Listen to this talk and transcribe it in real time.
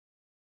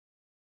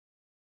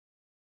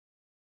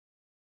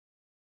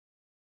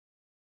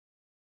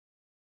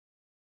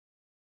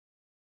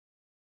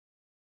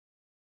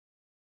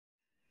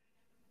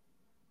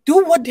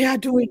do what they are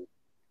doing.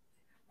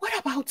 What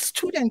about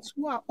students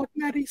who are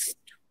ordinary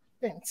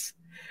students,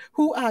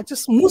 who are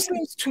just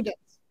Muslim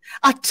students,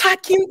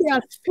 attacking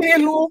their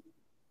fellow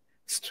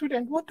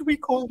student? What do we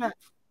call that?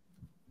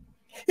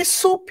 It's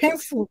so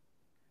painful,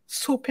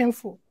 so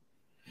painful.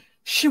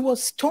 She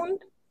was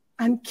stoned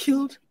and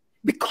killed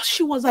because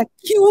she was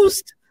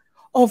accused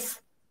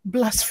of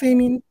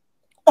blaspheming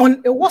on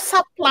a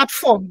WhatsApp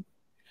platform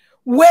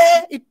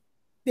where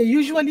they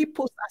usually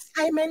post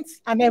assignments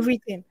and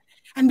everything.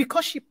 And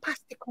because she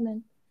passed the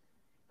comment,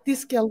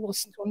 this girl was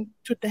stoned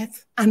to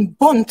death and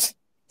burnt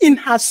in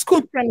her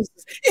school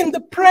premises in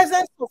the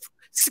presence of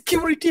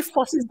security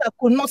forces that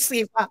could not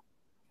save her.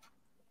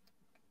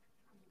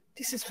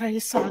 This is very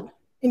sad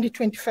in the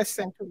 21st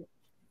century.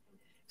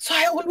 So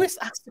I always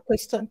ask the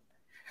question,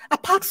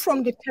 apart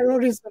from the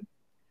terrorism,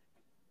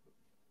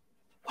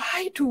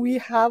 why do we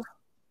have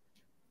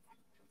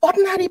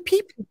ordinary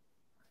people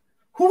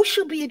who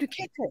should be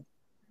educated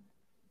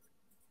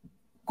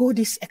go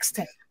this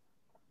extent?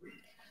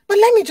 But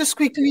let me just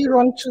quickly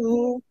run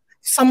to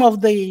some of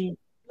the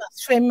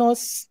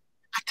blasphemous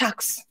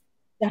attacks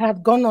that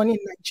have gone on in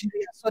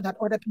Nigeria so that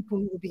other people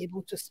will be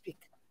able to speak.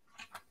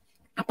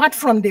 Apart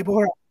from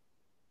Deborah,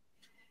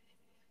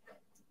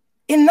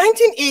 in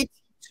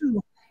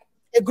 1982,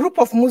 a group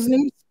of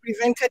Muslims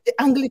prevented the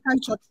Anglican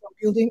Church from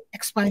building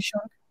expansion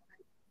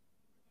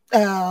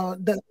close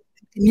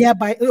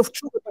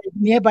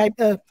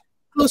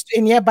to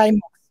a nearby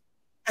mosque.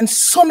 And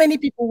so many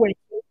people were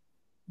killed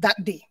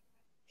that day.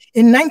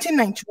 In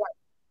 1991,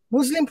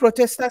 Muslim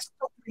protesters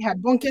thought we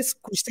had Bonke's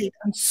crusade,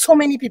 and so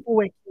many people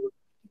were killed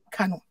in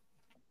Kano.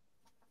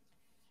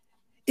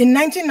 In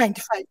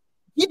 1995,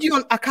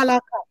 Gideon Akalaka,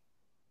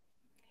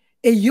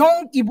 a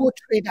young Igbo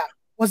trader,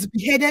 was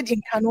beheaded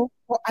in Kano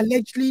for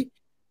allegedly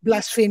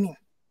blaspheming,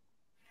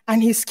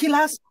 and his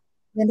killers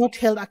were not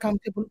held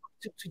accountable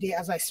to today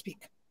as I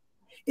speak.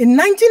 In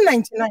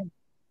 1999,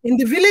 in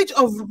the village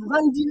of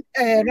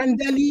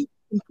Randali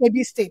in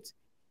Kebbi State,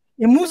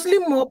 a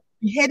Muslim mob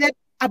beheaded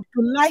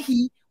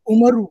Abdullahi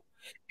Umaru,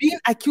 being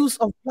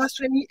accused of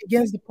blasphemy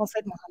against the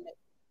Prophet Muhammad.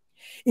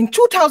 In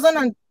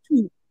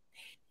 2002,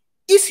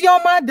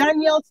 Isioma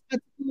Daniel's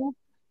article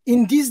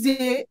in This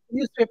Day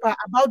newspaper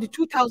about the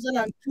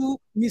 2002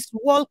 Miss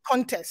World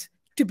contest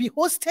to be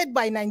hosted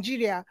by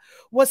Nigeria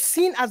was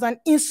seen as an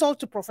insult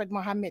to Prophet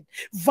Muhammad.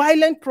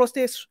 Violent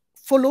protests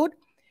followed,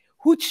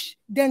 which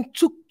then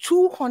took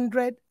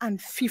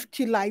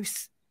 250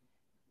 lives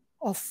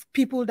of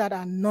people that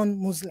are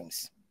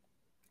non-Muslims.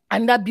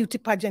 And that beauty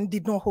pageant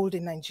did not hold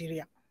in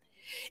Nigeria.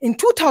 In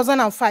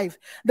 2005,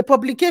 the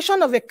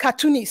publication of a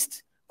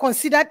cartoonist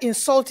considered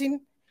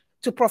insulting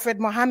to Prophet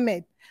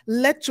Muhammad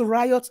led to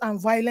riots and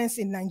violence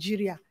in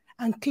Nigeria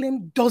and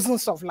claimed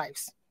dozens of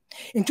lives.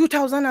 In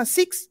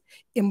 2006,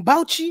 in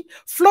Bauchi,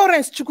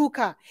 Florence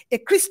Chukwuka, a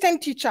Christian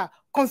teacher,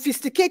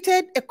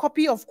 confiscated a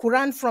copy of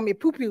Quran from a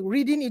pupil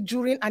reading it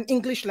during an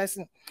English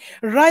lesson.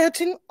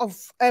 Rioting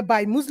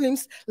by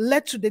Muslims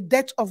led to the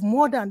death of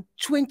more than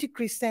 20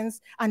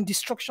 Christians and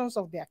destructions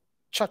of their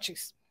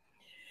churches.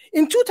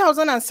 In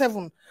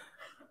 2007,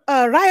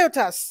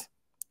 rioters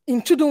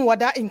in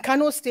Tudunwada in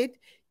Kano State,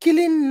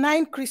 killing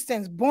 9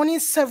 Christians, burning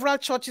several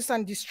churches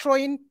and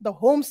destroying the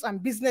homes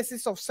and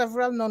businesses of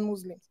several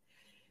non-Muslims.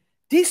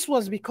 This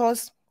was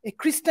because a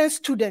Christian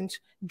student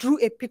drew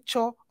a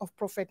picture of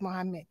Prophet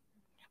Muhammad.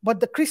 But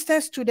the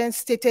Christian student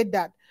stated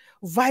that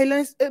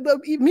violence,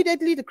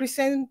 immediately the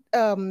Christian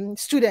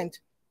student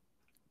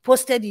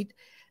posted it,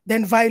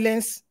 then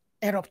violence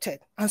erupted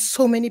and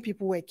so many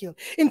people were killed.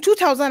 In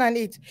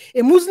 2008,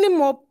 a Muslim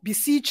mob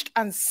besieged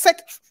and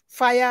set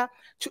fire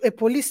to a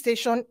police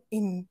station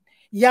in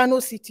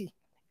Yano City,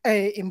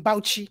 in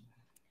Bauchi.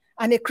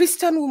 And a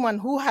Christian woman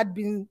who had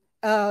been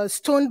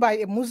stoned by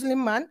a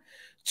Muslim man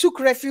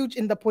took refuge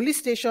in the police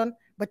station,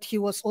 but he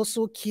was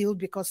also killed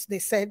because they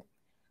said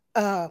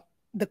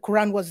the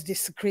Quran was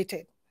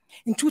desecrated.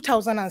 In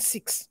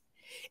 2006,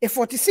 a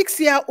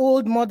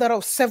 46-year-old mother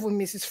of 7,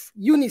 Mrs.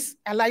 Eunice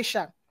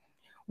Elisha,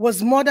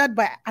 was murdered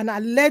by an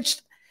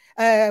allegedly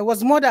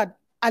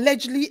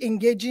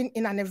engaging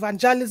in an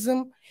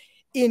evangelism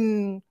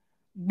in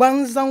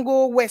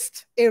Banzango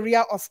West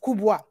area of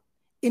Kubwa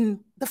in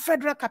the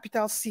federal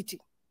capital city.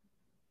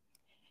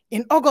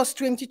 In August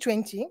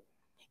 2020,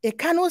 a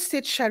Kano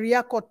State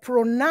Sharia court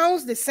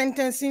pronounced the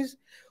sentences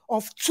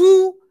of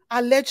 2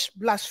 alleged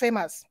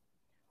blasphemers.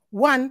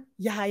 One,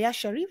 Yahya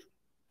Sharif,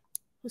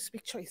 whose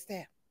picture is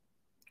there.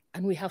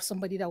 And we have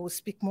somebody that will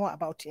speak more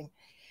about him.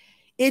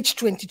 Aged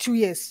 22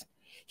 years,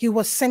 he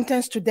was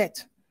sentenced to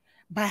death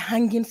by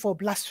hanging for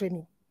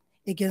blasphemy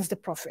against the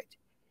Prophet.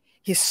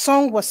 His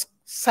song was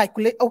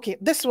circulated. Okay,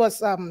 this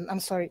was, I'm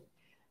sorry.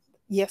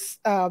 Yes,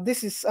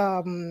 this is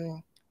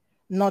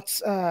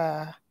not,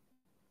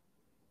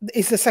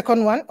 it's the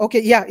second one.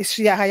 Okay, yeah, it's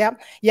Yahya.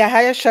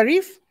 Yahya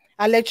Sharif,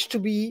 alleged to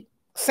be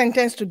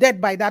sentenced to death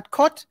by that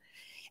court.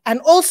 And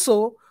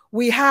also,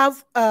 we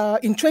have,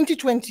 in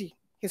 2020,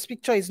 his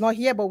picture is not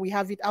here, but we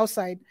have it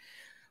outside,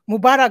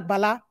 Mubarak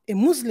Bala, a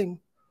Muslim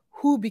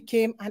who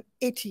became an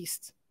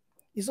atheist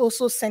is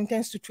also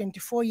sentenced to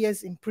 24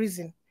 years in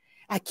prison,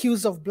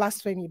 accused of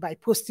blasphemy by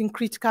posting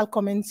critical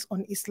comments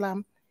on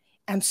Islam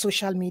and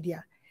social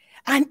media.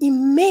 And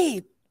in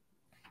May,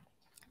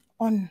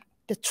 on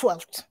the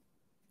 12th,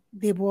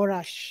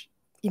 Deborah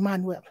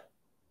Emmanuel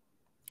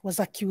was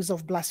accused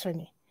of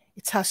blasphemy.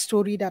 It's her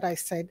story that I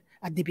said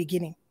at the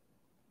beginning.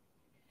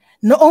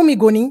 Naomi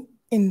Goni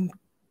in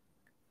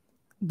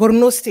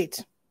Borno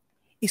State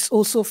is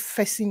also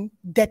facing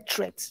death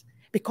threats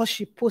because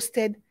she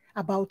posted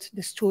about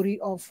the story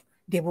of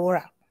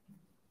Deborah.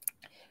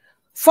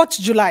 4th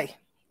July,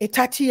 a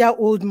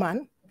 30-year-old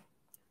man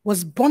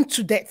was burned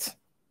to death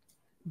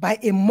by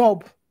a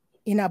mob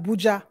in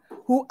Abuja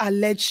who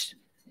alleged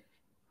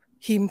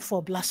him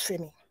for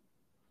blasphemy.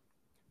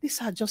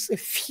 These are just a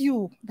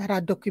few that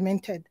are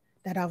documented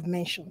that I've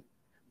mentioned,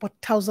 but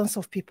thousands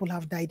of people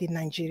have died in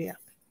Nigeria.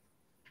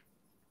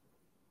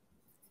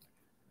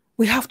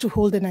 We have to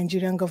hold the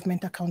Nigerian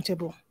government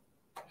accountable.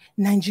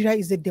 Nigeria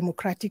is a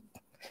democratic,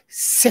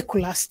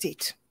 secular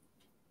state.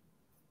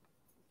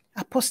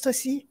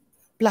 Apostasy,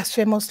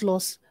 blasphemous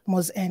laws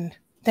must end.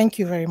 Thank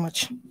you very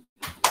much.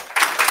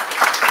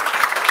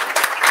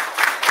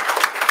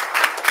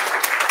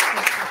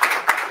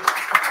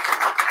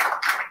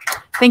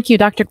 Thank you,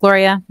 Dr.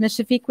 Gloria. Ms.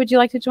 Shafiq, would you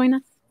like to join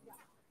us?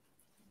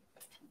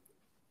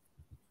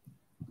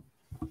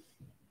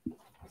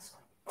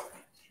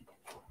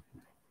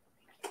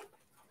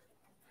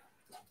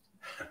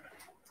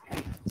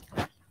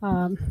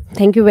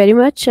 Thank you very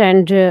much.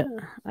 And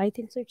I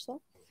think so it's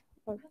all.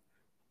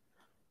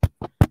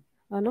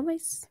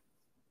 Otherwise,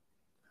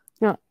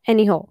 no,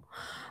 anyhow,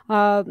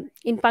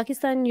 in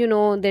Pakistan, you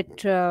know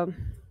that,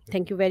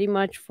 thank you very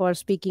much for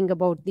speaking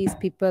about these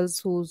people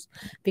who's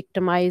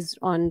victimized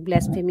on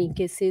blasphemy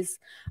cases,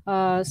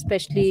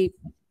 especially,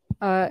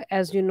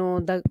 as you know,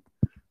 the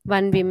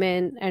one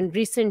woman, and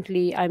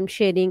recently I'm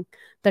sharing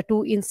the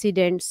two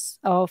incidents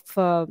of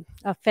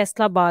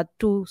Faisalabad.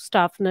 Two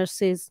staff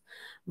nurses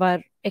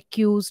were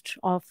accused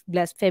of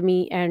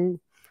blasphemy, and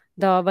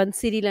the one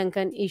Sri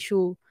Lankan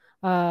issue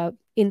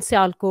in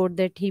Sialkot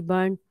that he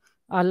burned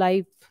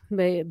alive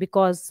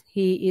because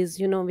he is,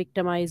 you know,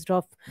 victimized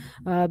of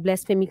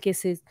blasphemy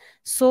cases.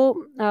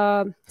 So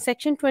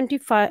section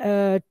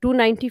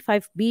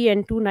 295B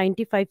and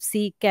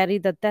 295C carry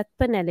the death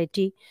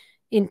penalty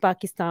in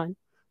Pakistan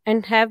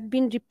and have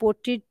been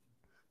reported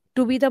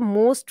to be the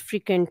most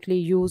frequently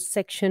used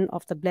section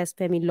of the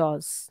blasphemy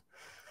laws.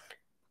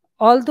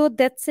 Although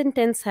death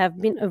sentences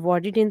have been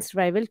awarded in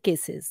several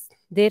cases,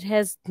 there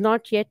has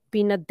not yet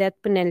been a death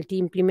penalty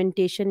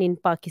implementation in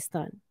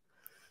Pakistan.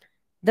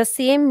 The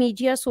same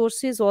media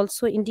sources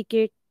also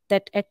indicate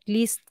that at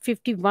least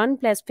 51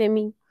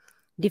 blasphemy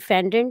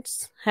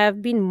defendants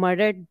have been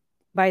murdered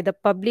by the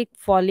public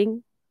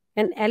following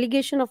an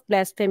allegation of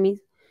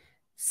blasphemy,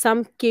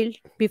 some killed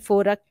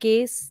before a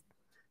case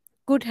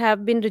could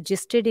have been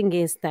registered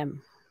against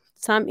them,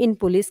 some in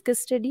police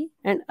custody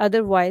and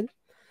other while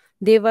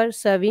they were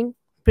serving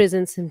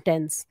prison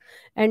sentence.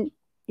 And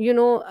you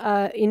know,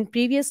 in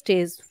previous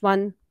days,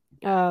 one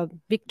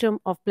victim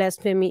of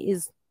blasphemy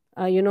is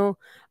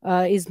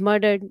is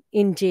murdered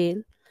in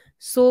jail.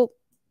 So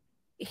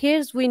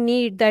here's we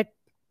need that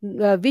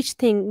which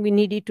thing we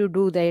needed to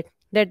do, that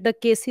the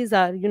cases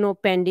are, you know,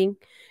 pending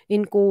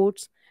in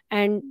courts,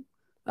 and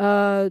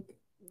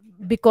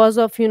because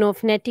of, you know,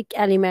 phonetic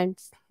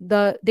elements,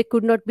 they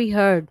could not be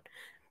heard.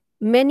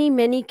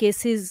 Many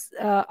cases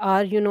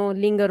are, you know,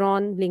 linger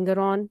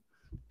on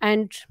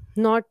and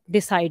not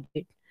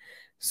decided.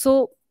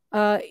 So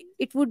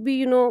it would be,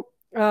 you know,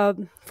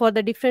 for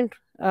the different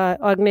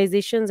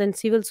organizations and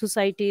civil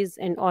societies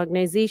and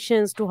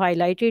organizations to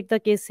highlight it,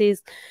 the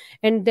cases,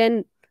 and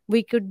then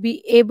we could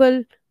be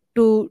able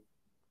to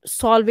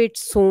solve it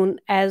soon,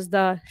 as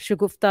the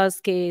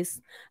Shagufta's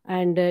case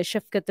and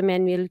Shafkat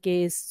Emanuel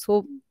case.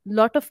 So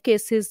lot of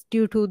cases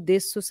due to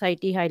this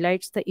society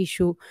highlights the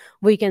issue,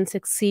 we can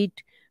succeed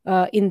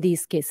in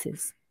these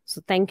cases.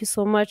 So thank you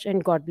so much,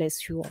 and God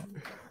bless you all.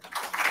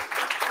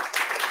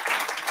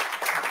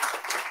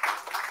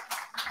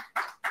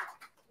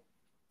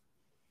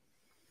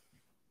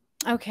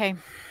 Okay.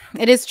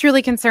 It is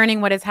truly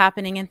concerning what is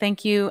happening, and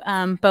thank you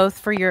both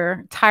for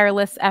your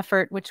tireless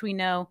effort, which we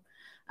know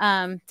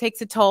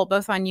takes a toll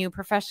both on you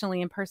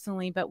professionally and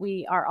personally, but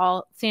we are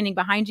all standing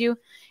behind you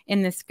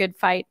in this good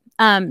fight.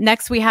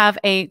 Next, we have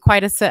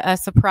quite a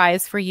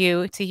surprise for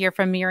you to hear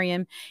from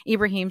Miriam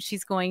Ibrahim.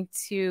 She's going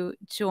to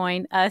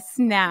join us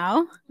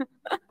now.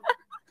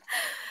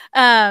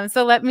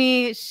 So let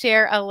me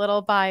share a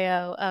little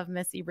bio of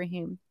Miss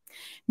Ibrahim.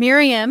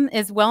 Miriam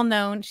is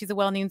well-known. She's a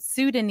well-known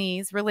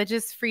Sudanese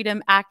religious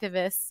freedom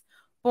activist,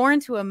 born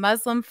to a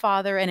Muslim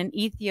father and an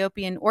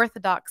Ethiopian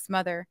Orthodox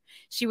mother.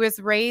 She was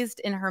raised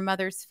in her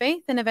mother's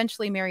faith and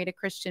eventually married a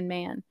Christian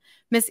man.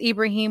 Miss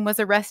Ibrahim was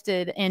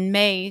arrested in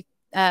May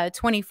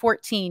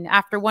 2014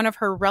 after one of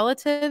her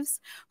relatives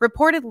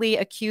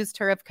reportedly accused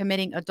her of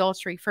committing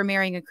adultery for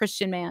marrying a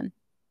Christian man.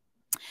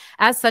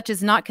 As such,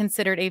 is not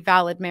considered a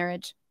valid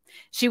marriage.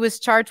 She was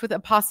charged with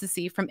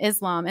apostasy from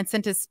Islam and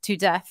sentenced to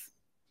death.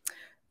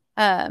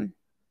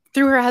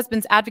 Through her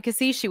husband's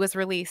advocacy, she was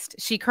released.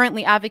 She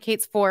currently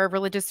advocates for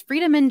religious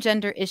freedom and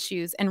gender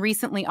issues and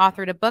recently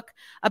authored a book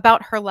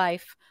about her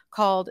life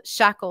called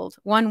Shackled,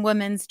 One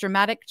Woman's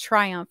Dramatic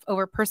Triumph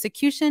Over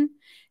Persecution,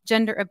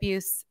 Gender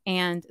Abuse,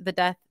 and the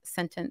Death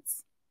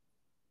Sentence.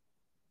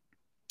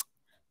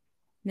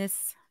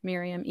 Miss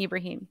Miriam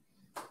Ibrahim.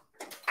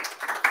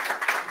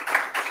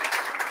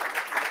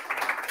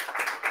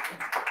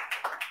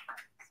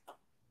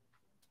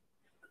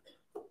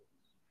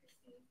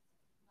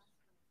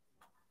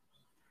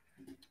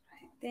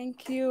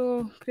 Thank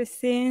you,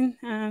 Christine.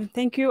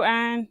 Thank you,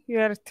 Anne. You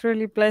are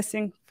truly a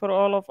blessing for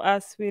all of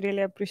us. We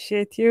really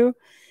appreciate you.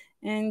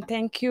 And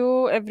thank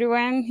you,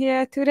 everyone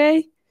here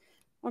today.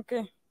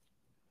 Okay.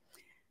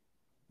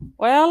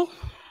 Well,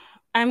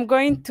 I'm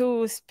going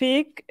to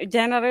speak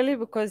generally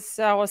because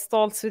I was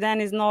told Sudan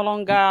is no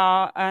longer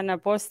an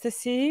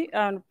apostasy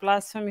and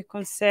blasphemy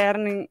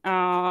concerning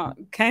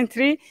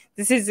country.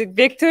 This is a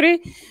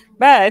victory.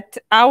 But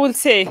I will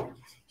say,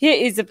 here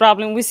is the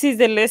problem. We see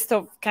the list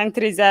of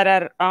countries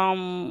that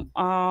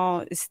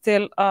are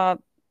still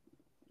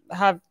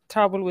have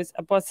trouble with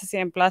apostasy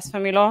and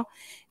blasphemy law.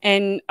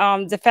 And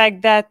the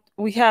fact that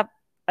we have,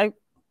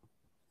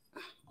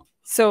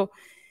 so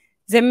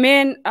the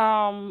main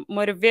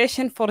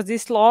motivation for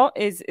this law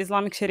is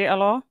Islamic Sharia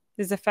law.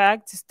 It's a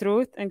fact, it's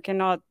truth, and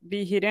cannot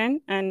be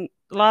hidden. And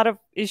a lot of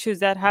issues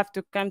that have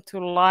to come to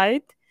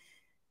light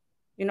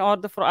in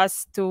order for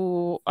us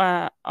to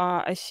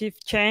achieve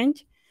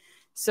change.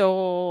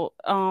 So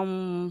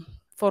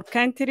for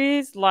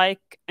countries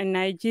like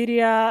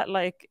Nigeria,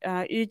 like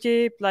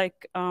Egypt,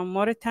 like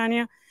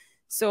Mauritania,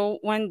 so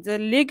when the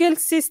legal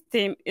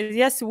system is,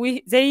 yes,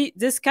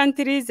 these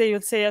countries, they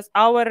will say, as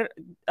our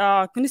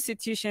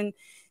constitution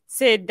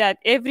said that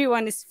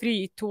everyone is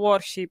free to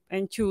worship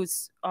and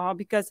choose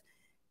because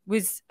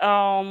with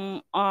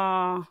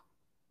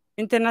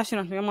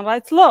international human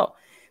rights law.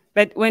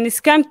 But when it's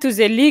come to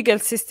the legal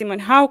system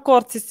and how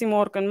court system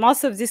work in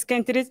most of these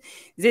countries,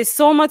 there's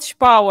so much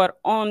power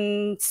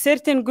on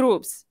certain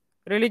groups,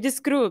 religious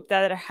groups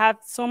that have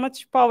so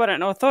much power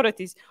and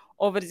authorities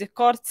over the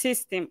court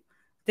system,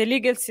 the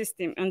legal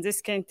system in these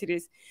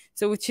countries.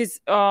 So which is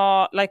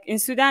like in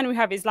Sudan, we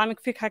have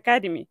Islamic Fiqh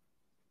Academy.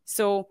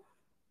 So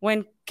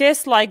when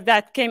case like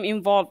that came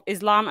involve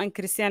Islam and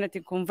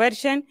Christianity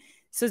conversion,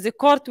 so the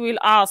court will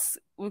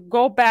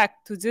go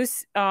back to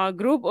this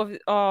group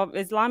of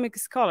Islamic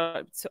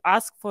scholars to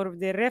ask for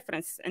the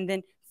reference, and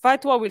then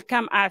fatwa will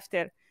come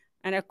after.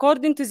 And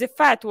according to the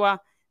fatwa,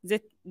 the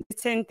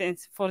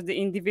sentence for the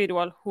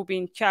individual who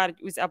been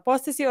charged with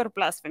apostasy or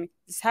blasphemy.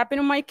 This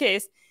happened in my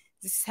case.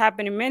 This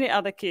happened in many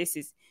other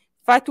cases.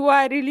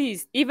 Fatwa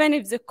released, even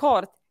if the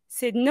court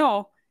said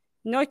no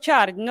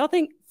charge,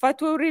 nothing,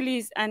 fatwa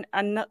released, and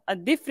a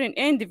different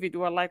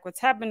individual, like what's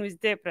happened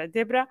with Deborah.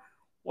 Deborah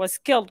was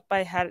killed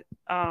by her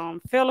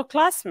fellow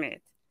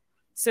classmate.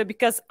 So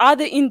because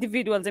other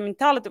individuals, the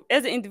mentality of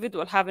other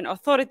individual having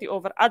authority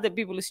over other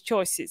people's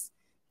choices,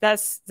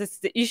 that's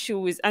the issue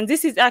with, and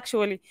this is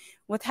actually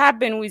what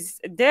happened with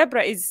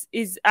Deborah is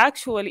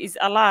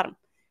alarm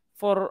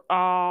for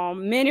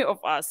many of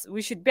us.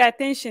 We should pay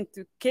attention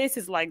to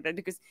cases like that,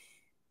 because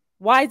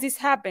why this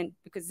happened?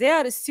 Because they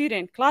are a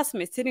student,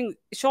 classmates, sitting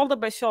shoulder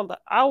by shoulder.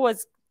 I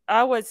was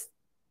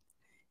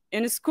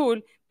in school,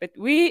 but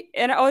we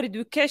in our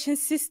education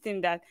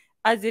system that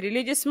as a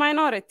religious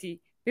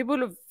minority,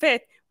 people of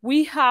faith,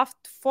 we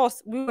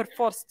were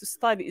forced to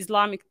study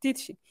Islamic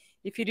teaching.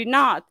 If you did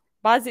not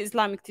pass the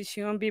Islamic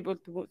teaching, you won't be able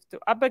to move to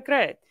upper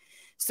grade.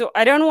 So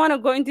I don't want to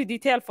go into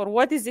detail for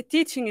what is the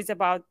teaching is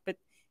about, but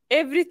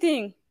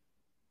everything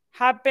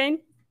happen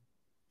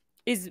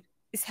is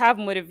have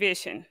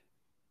motivation.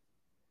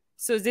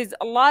 So there's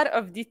a lot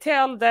of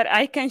detail that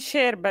I can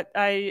share, but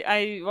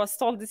I was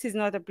told this is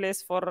not a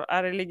place for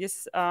a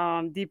religious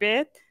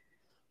debate.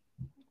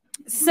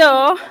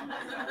 So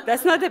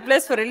that's not a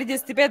place for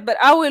religious debate, but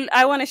I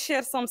want to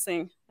share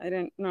something. I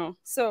don't know.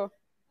 So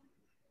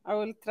I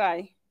will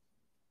try.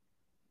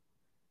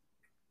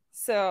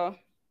 So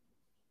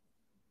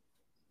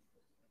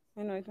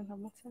I know I don't have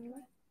much anyway.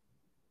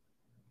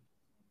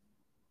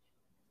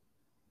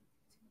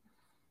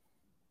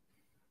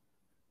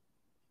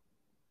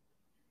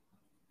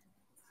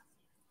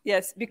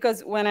 Yes,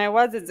 because when I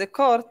was at the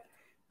court,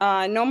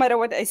 no matter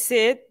what I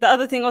said, the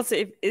other thing also,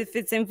 if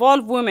it's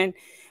involved women,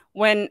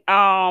 when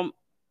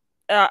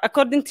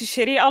according to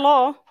Sharia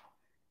law,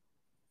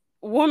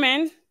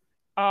 women,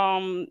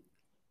 in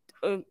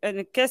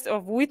the case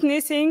of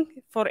witnessing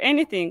for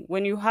anything,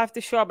 when you have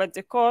to show up at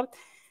the court,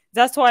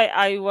 that's why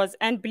I was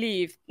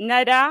unbelieved.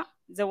 Nada,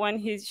 the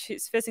one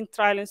she's facing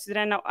trial in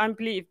Sudan now,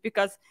 unbelieved,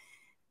 because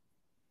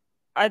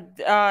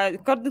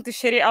according to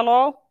Sharia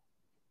law,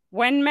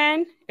 one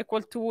man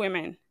equal to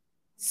women.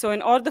 So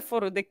in order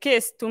for the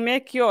case to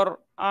make your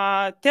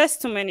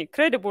testimony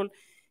credible,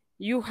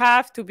 you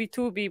have to be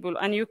two people,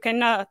 and you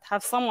cannot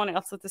have someone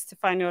else to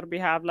testify on your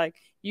behalf. Like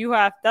you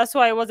have, that's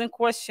why I wasn't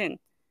questioned.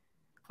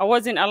 I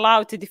wasn't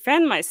allowed to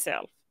defend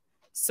myself.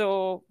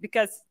 So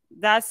because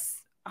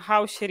that's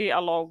how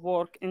Sharia law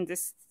work in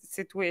this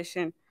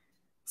situation.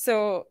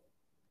 So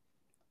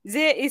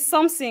there is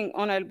something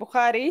on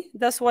Al-Bukhari.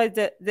 That's why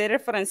the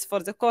reference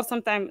for the court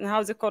sometimes, and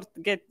how the court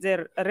get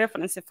their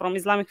reference from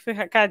Islamic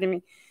Fiqh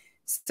Academy.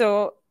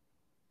 So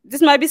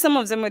this might be some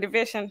of the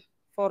motivation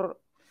for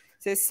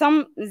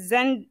some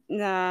Zendega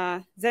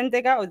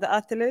or the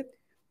athlete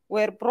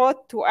were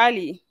brought to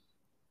Ali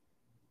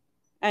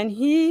and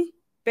he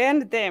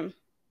burned them.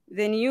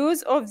 The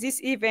news of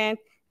this event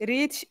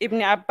reached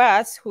Ibn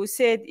Abbas, who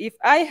said, if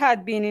I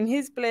had been in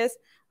his place,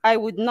 I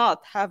would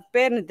not have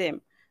burned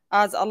them,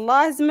 as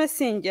Allah's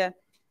messenger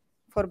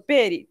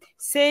forbade it,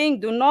 saying,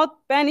 do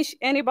not punish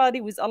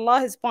anybody with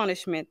Allah's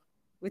punishment,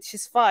 which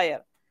is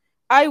fire.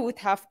 I would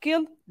have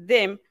killed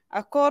them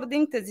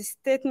according to the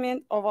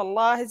statement of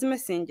Allah's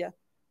messenger.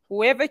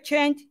 Whoever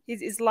changed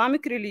his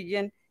Islamic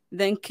religion,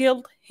 then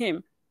killed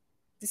him.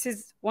 This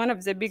is one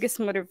of the biggest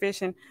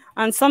motivation.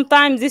 And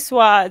sometimes this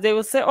why they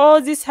will say,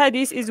 oh, this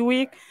hadith is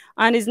weak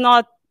and is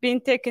not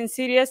being taken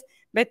serious.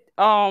 But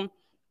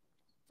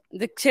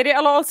the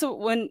Sharia also,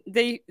 when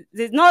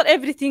not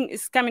everything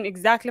is coming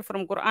exactly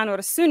from Quran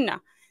or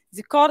Sunnah.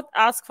 The court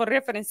asks for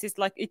references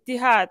like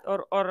Ittihad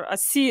or a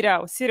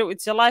Sirah, which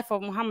is the life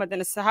of Muhammad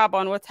and the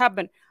Sahaba and what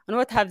happened and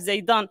what have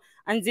they done.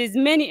 And there's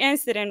many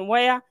incidents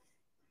where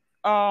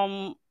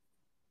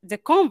the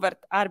convert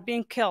are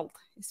being killed,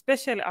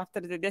 especially after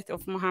the death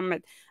of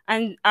Muhammad.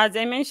 And as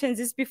I mentioned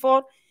this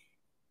before,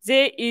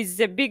 there is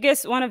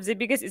one of the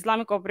biggest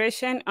Islamic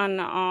operation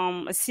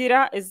on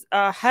Syria is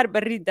Harb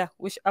al-Ridda,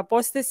 which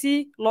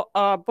apostasy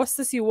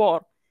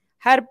war,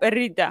 Harb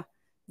al-Ridda.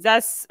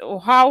 That's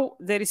how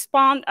they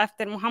respond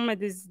after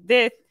Muhammad's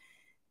death.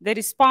 The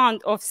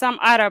respond of some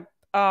Arab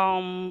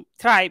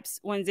tribes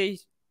when they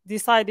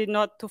decided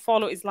not to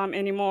follow Islam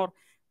anymore,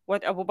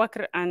 what Abu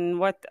Bakr and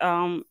what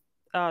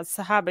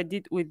Sahaba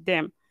did with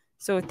them.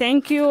 So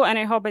thank you, and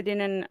I hope I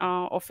didn't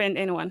offend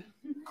anyone.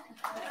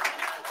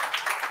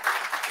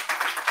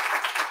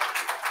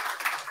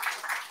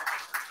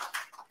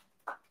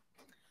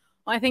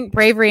 Well, I think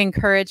bravery and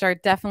courage are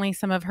definitely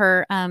some of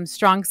her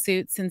strong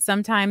suits. And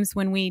sometimes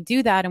when we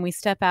do that and we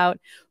step out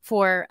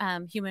for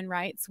human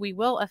rights, we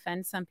will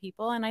offend some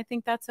people. And I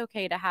think that's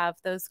okay to have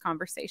those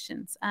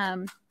conversations.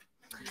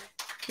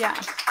 Yeah.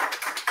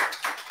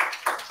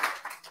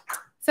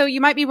 So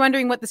you might be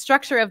wondering what the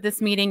structure of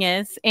this meeting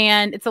is,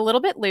 and it's a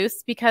little bit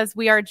loose because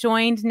we are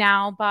joined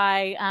now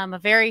by a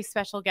very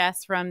special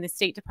guest from the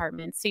State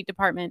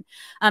Department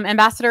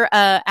Ambassador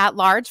at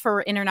Large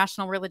for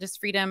International Religious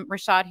Freedom,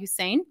 Rashad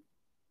Hussain.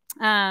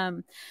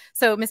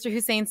 So Mr.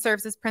 Hussain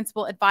serves as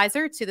principal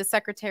advisor to the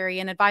Secretary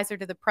and advisor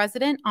to the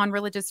President on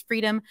religious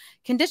freedom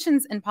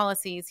conditions and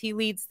policies. He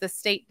leads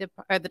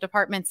the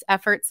department's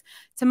efforts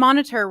to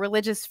monitor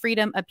religious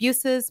freedom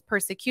abuses,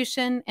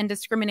 persecution, and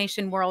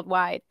discrimination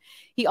worldwide.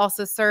 He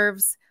also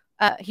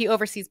he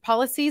oversees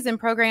policies and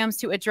programs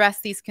to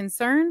address these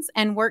concerns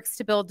and works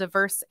to build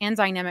diverse and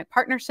dynamic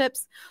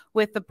partnerships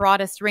with the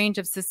broadest range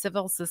of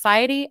civil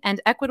society and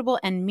equitable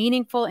and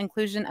meaningful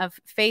inclusion of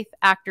faith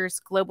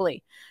actors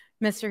globally.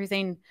 Mr.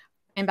 Hussain,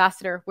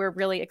 Ambassador, we're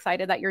really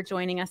excited that you're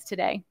joining us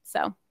today.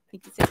 So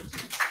thank you so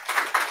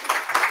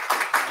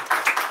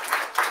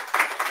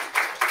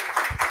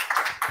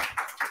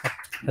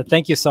much.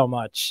 Thank you so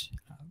much.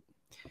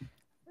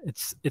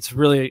 It's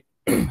really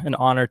an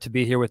honor to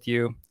be here with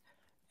you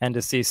and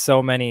to see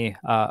so many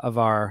of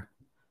our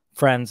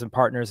friends and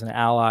partners and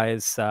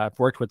allies. I've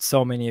worked with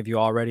so many of you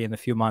already in the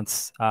few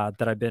months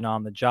that I've been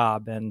on the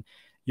job, and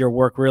your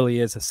work really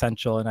is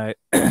essential. And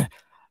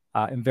I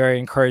am very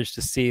encouraged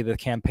to see the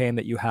campaign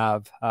that you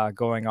have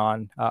going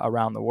on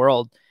around the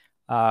world.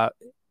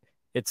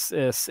 It's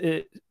a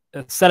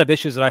set of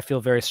issues that I feel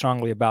very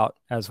strongly about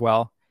as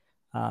well.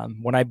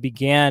 When I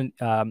began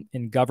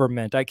in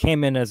government, I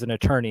came in as an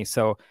attorney.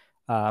 So,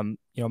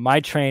 my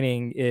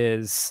training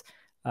is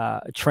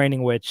a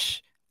training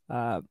which,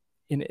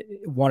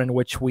 in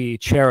which we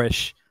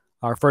cherish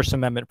our First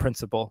Amendment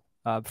principle,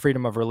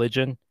 freedom of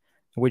religion,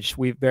 which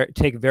we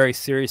take very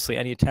seriously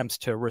any attempts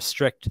to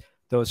restrict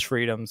those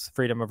freedoms,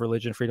 freedom of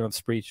religion, freedom of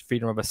speech,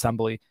 freedom of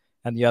assembly,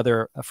 and the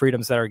other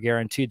freedoms that are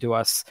guaranteed to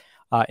us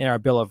in our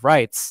Bill of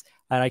Rights.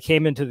 And I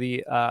came into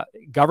the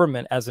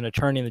government as an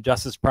attorney in the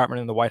Justice Department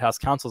in the White House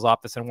counsel's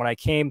office. And when I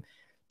came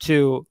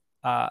to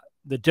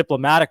the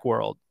diplomatic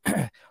world,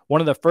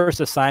 one of the first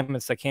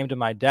assignments that came to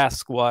my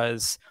desk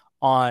was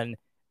on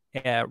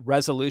a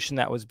resolution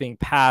that was being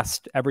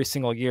passed every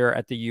single year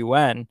at the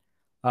UN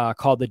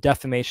called the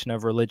Defamation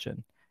of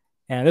Religion.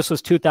 And this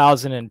was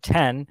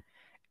 2010.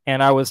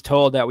 And I was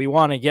told that we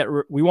want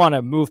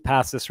to move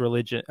past this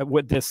resolution,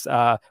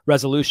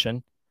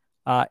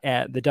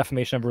 the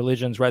Defamation of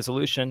Religion's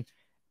resolution,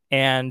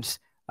 and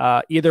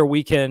either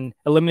we can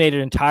eliminate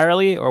it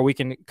entirely or we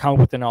can come up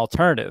with an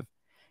alternative.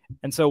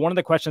 And so one of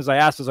the questions I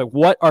asked was like,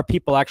 what are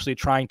people actually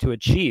trying to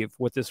achieve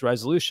with this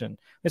resolution?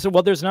 They said,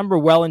 well, there's a number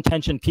of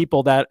well-intentioned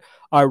people that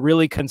are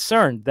really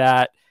concerned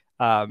that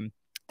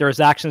there's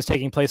actions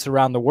taking place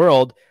around the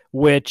world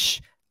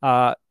which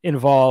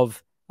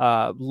involve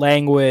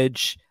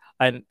language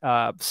and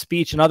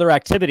speech and other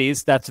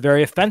activities that's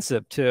very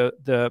offensive to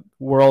the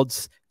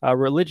world's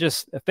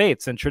religious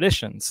faiths and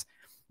traditions.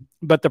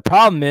 But the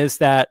problem is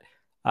that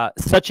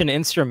such an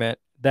instrument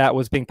that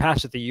was being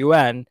passed at the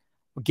UN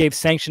gave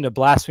sanction to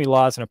blasphemy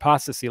laws and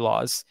apostasy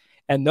laws.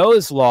 And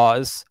those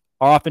laws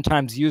are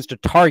oftentimes used to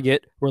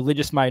target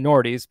religious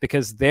minorities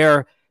because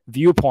their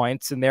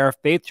viewpoints and their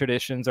faith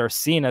traditions are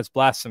seen as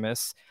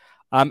blasphemous.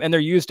 And they're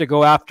used to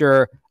go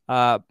after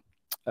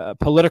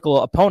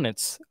political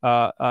opponents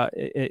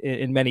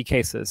in many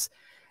cases.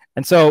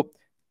 And so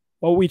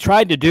what we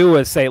tried to do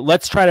was say,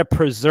 let's try to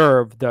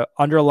preserve the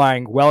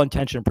underlying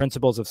well-intentioned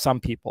principles of some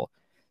people.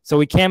 So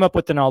we came up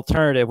with an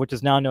alternative, which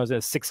is now known as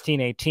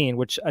 1618,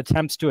 which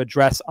attempts to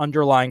address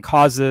underlying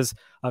causes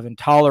of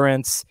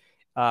intolerance,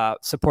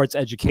 supports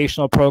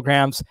educational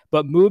programs,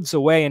 but moves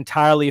away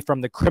entirely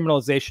from the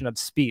criminalization of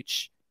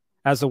speech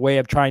as a way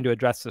of trying to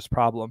address this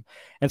problem.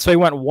 And so we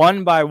went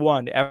one by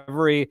one,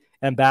 every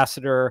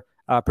ambassador,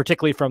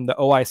 particularly from the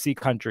OIC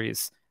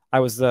countries. I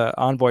was the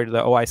envoy to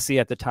the OIC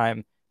at the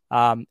time.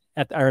 I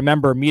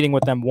remember meeting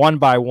with them one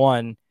by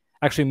one,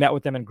 actually met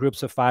with them in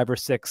groups of 5 or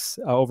 6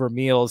 over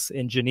meals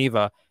in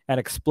Geneva, and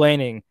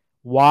explaining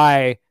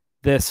why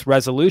this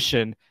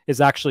resolution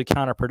is actually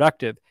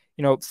counterproductive.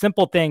 You know,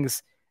 simple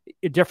things,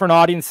 different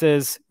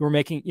audiences were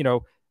making, you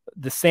know,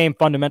 the same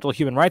fundamental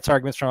human rights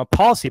arguments from a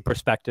policy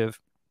perspective.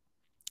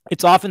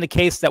 It's often the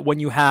case that when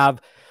you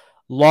have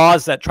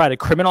laws that try to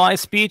criminalize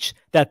speech,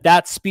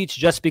 that speech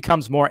just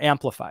becomes more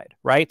amplified,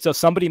 right? So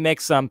somebody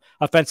makes some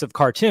offensive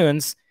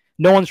cartoons,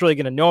 no one's really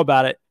going to know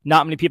about it.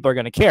 Not many people are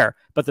going to care.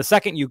 But the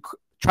second you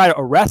try to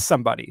arrest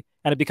somebody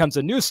and it becomes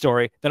a news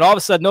story, then all of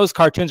a sudden those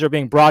cartoons are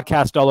being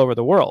broadcast all over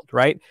the world,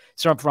 right?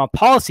 So from a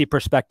policy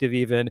perspective,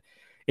 even,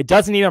 it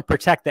doesn't even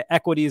protect the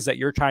equities that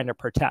you're trying to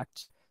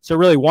protect. So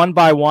really, one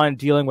by one,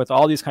 dealing with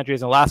all these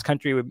countries. In the last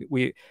country,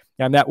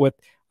 I met with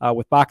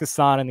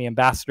Pakistan and the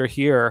ambassador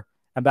here,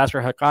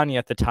 Ambassador Haqqani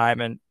at the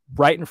time, and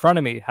right in front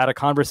of me had a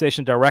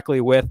conversation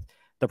directly with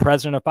the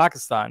president of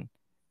Pakistan,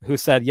 who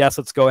said, yes,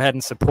 let's go ahead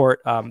and support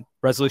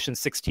Resolution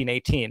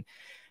 1618.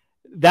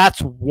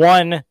 That's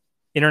one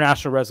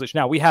international resolution.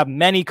 Now, we have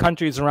many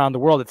countries around the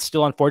world that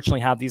still unfortunately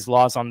have these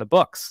laws on the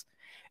books.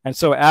 And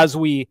so as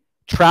we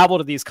travel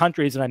to these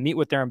countries and I meet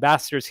with their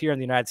ambassadors here in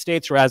the United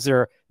States, or as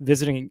they're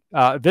visiting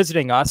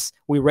us,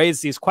 we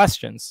raise these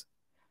questions.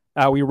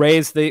 We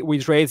raise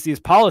these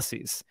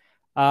policies.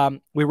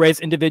 We raise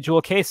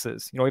individual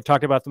cases. You know, we've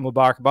talked about the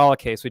Mubarak Bala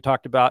case. We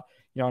talked about,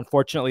 you know,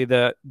 unfortunately,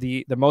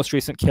 the most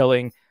recent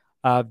killing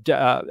of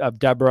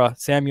Deborah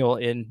Samuel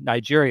in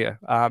Nigeria.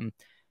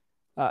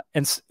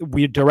 And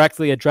we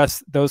directly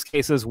address those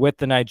cases with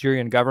the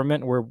Nigerian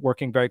government. We're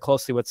working very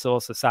closely with civil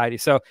society.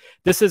 So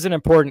this is an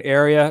important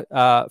area.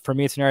 For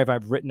me, it's an area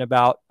I've written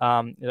about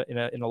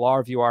in a law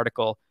review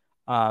article,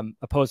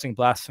 opposing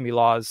blasphemy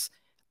laws.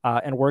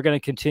 And we're going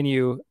to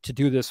continue to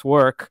do this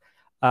work,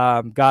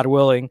 God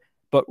willing,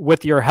 but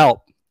with your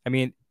help. I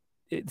mean,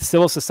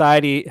 civil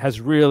society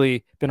has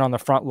really been on the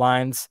front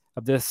lines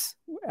of this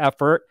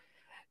effort,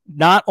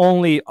 not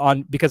only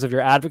because of your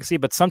advocacy,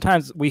 but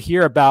sometimes we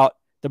hear about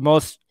the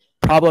most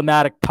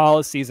problematic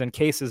policies and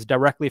cases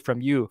directly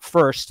from you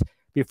first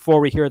before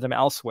we hear them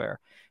elsewhere.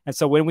 And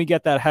so when we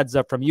get that heads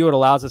up from you, it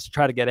allows us to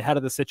try to get ahead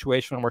of the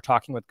situation when we're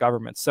talking with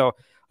governments. So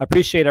I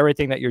appreciate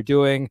everything that you're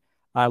doing.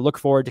 I look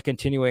forward to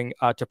continuing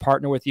to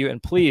partner with you.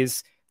 And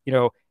please, you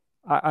know,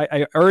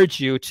 I urge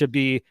you to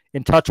be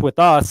in touch with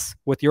us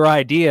with your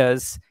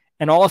ideas,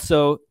 and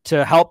also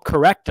to help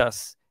correct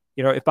us.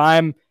 You know, if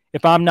I'm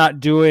not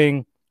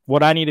doing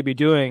what I need to be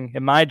doing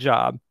in my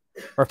job,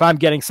 or if I'm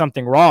getting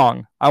something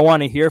wrong, I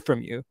want to hear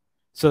from you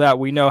so that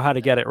we know how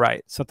to get it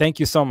right. So thank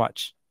you so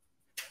much.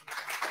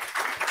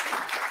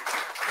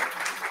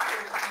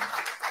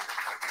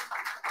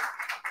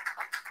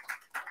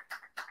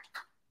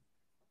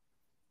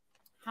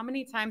 How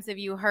many times have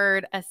you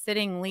heard a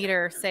sitting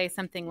leader say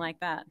something like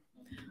that?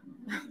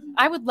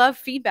 I would love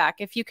feedback.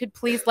 If you could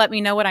please let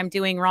me know what I'm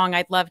doing wrong,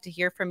 I'd love to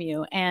hear from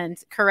you, and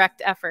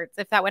correct efforts.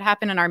 If that would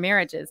happen in our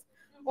marriages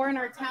or in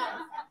our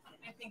towns,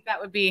 I think that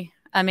would be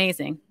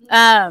amazing.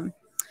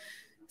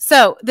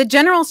 So the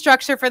general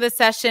structure for the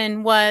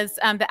session was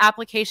the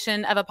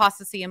application of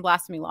apostasy and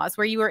blasphemy laws,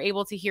 where you were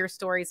able to hear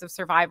stories of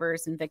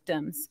survivors and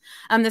victims.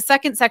 The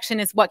second section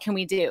is, what can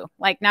we do?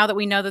 Like, now that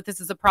we know that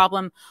this is a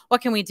problem,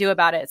 what can we do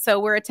about it? So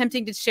we're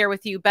attempting to share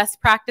with you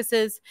best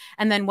practices,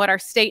 and then what are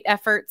state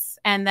efforts,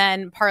 and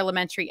then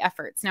parliamentary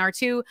efforts. Now, our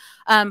two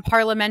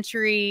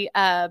parliamentary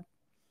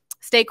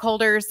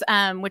stakeholders,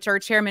 which are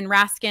Chairman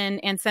Raskin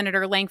and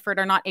Senator Langford,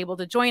 are not able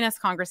to join us.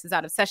 Congress is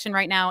out of session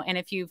right now. And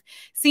if you've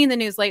seen the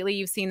news lately,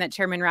 you've seen that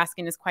Chairman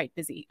Raskin is quite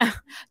busy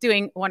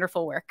doing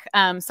wonderful work.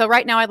 So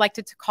right now I'd like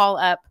to call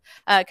up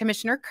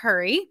Commissioner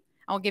Curry.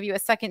 I'll give you a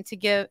second to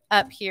give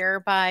up here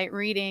by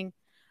reading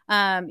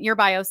your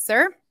bio,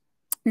 sir.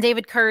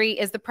 David Curry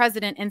is the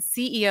president and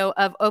CEO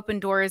of Open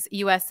Doors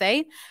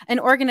USA, an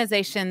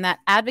organization that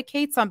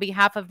advocates on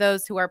behalf of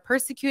those who are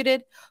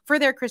persecuted for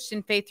their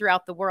Christian faith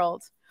throughout the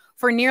world.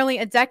 For nearly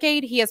a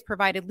decade, he has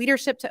provided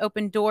leadership to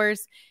Open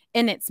Doors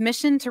in its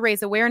mission to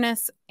raise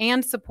awareness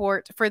and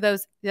support for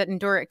those that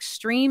endure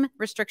extreme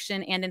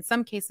restriction and, in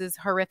some cases,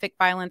 horrific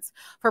violence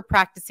for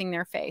practicing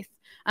their faith.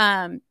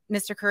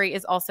 Mr. Curry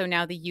is also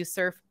now the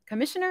USERF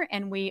Commissioner,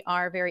 and we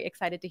are very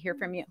excited to hear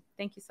from you.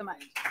 Thank you so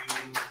much.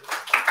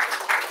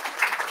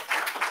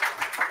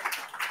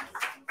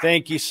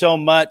 Thank you so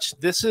much.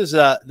 This is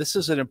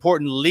an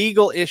important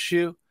legal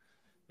issue.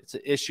 It's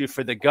an issue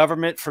for the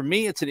government. For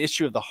me, it's an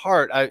issue of the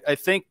heart. I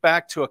think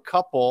back to a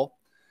couple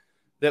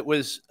that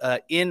was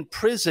in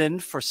prison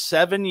for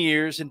 7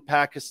 years in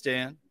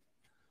Pakistan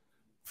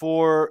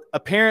for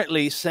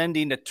apparently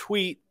sending a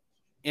tweet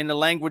in a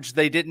language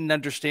they didn't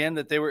understand,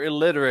 that they were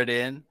illiterate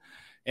in.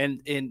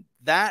 And in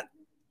that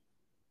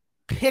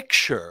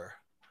picture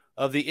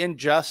of the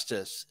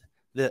injustice,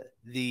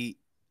 the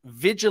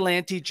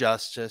vigilante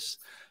justice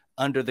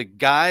under the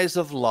guise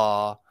of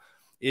law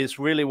is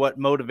really what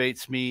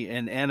motivates me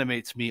and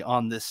animates me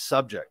on this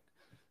subject.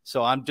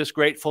 So I'm just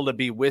grateful to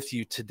be with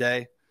you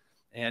today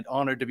and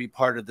honored to be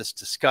part of this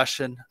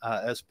discussion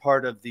as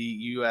part of the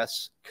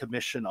U.S.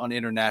 Commission on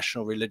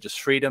International Religious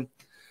Freedom.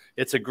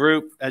 It's a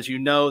group, as you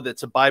know,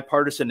 that's a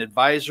bipartisan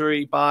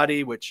advisory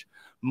body which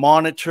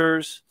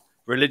monitors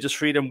religious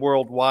freedom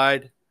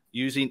worldwide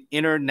using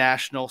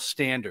international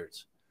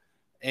standards.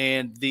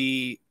 And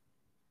the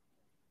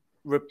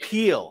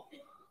repeal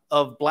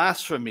of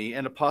blasphemy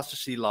and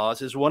apostasy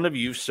laws is one of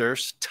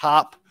USERF's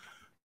top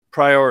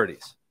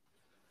priorities.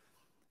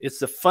 It's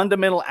the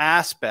fundamental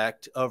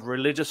aspect of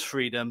religious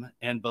freedom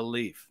and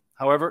belief.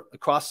 However,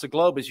 across the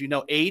globe, as you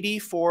know,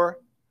 84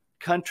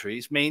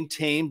 countries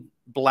maintain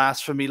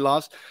blasphemy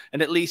laws,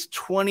 and at least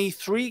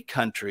 23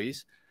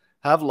 countries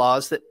have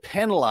laws that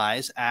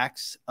penalize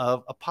acts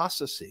of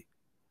apostasy.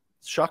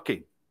 It's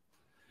shocking.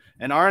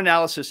 And our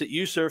analysis at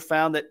USERF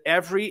found that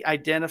every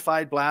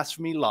identified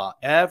blasphemy law,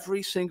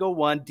 every single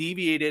one,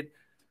 deviated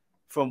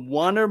from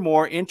one or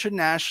more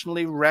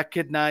internationally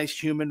recognized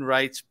human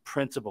rights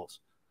principles.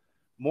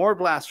 More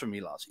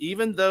blasphemy laws,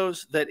 even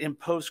those that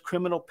impose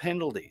criminal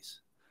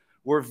penalties,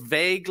 were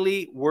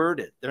vaguely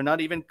worded. They're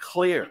not even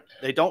clear.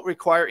 They don't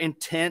require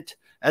intent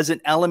as an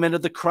element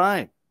of the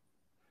crime.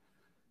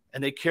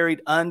 And they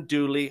carried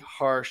unduly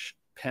harsh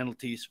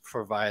penalties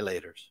for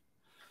violators.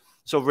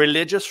 So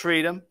religious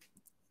freedom,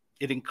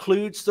 it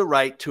includes the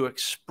right to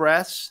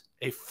express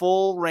a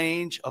full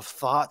range of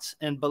thoughts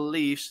and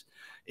beliefs,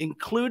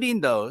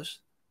 including those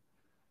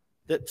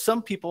that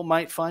some people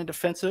might find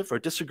offensive or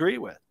disagree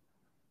with.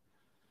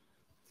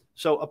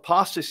 So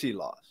apostasy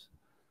laws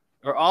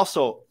are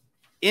also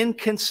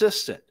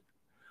inconsistent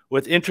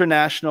with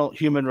international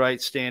human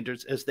rights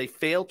standards, as they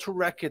fail to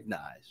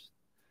recognize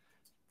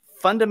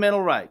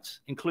fundamental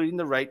rights, including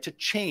the right to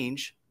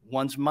change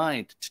one's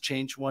mind, to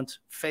change one's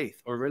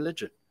faith or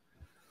religion.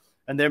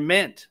 And they're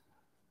meant,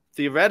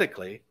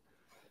 theoretically,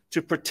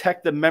 to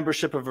protect the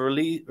membership of a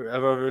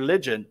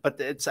religion, but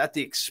it's at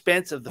the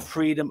expense of the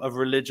freedom of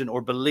religion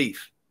or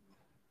belief.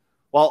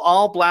 While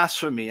all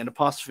blasphemy and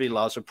apostasy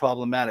laws are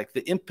problematic,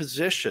 the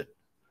imposition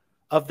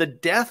of the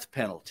death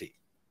penalty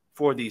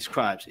for these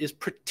crimes is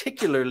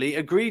particularly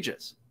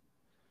egregious.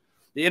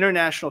 The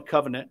International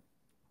Covenant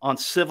on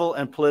Civil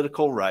and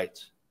Political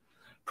Rights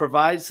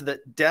provides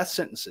that death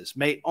sentences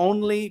may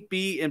only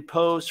be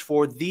imposed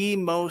for the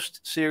most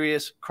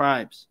serious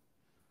crimes.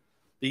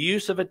 The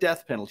use of a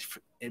death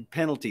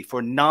penalty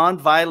for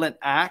nonviolent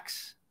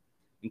acts,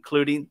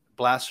 including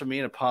blasphemy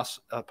and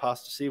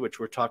apostasy, which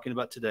we're talking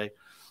about today,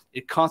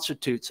 it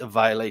constitutes a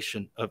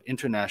violation of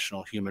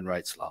international human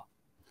rights law.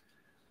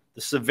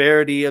 The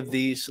severity of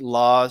these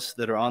laws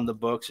that are on the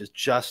books is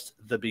just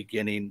the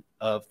beginning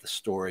of the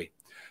story.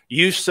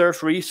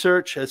 USERF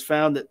research has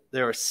found that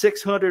there are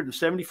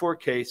 674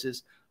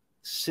 cases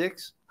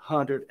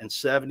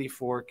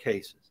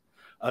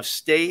of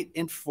state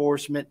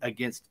enforcement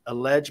against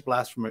alleged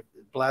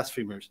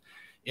blasphemers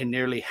in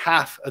nearly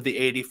half of the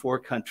 84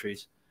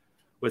 countries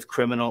with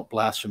criminal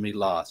blasphemy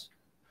laws.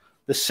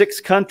 The 6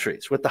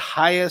 countries with the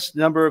highest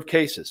number of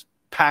cases,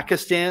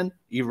 Pakistan,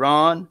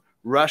 Iran,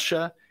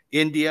 Russia,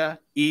 India,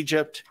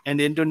 Egypt,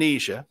 and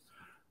Indonesia,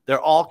 they're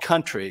all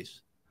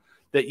countries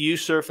that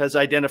USERF has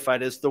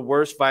identified as the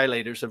worst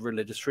violators of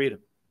religious freedom.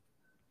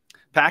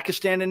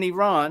 Pakistan and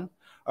Iran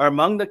are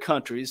among the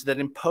countries that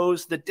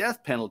impose the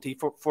death penalty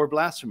for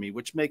blasphemy,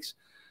 which makes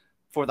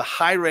for the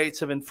high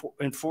rates of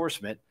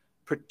enforcement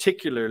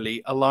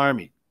particularly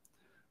alarming.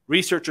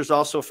 Researchers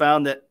also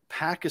found that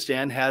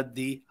Pakistan had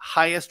the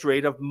highest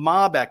rate of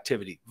mob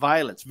activity,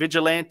 violence,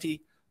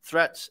 vigilante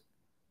threats,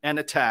 and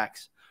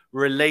attacks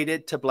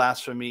related to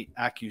blasphemy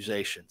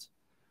accusations,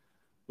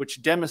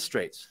 which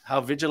demonstrates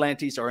how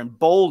vigilantes are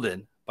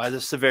emboldened by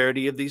the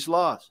severity of these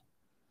laws.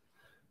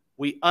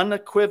 We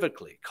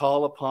unequivocally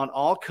call upon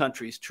all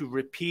countries to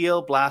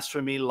repeal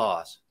blasphemy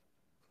laws,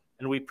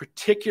 and we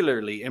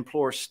particularly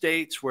implore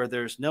states where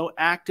there's no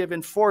active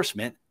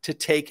enforcement to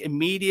take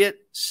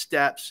immediate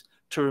steps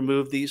to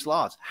remove these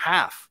laws.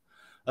 Half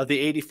of the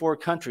 84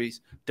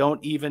 countries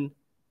don't even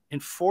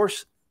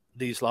enforce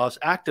these laws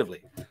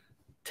actively.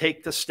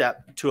 Take the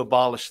step to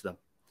abolish them,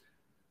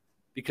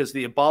 because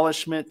the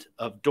abolishment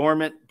of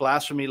dormant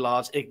blasphemy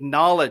laws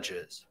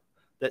acknowledges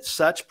that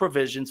such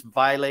provisions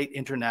violate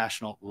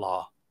international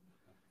law.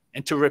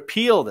 And to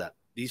repeal them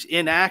these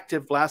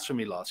inactive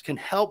blasphemy laws, can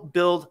help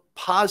build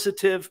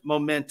positive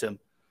momentum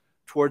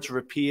towards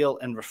repeal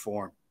and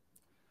reform.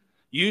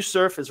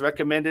 USCIRF has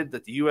recommended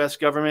that the U.S.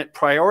 government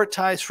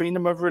prioritize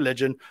freedom of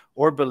religion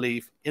or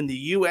belief in the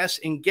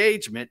U.S.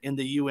 engagement in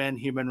the UN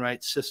human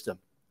rights system.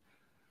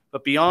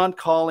 But beyond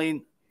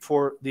calling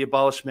for the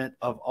abolishment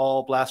of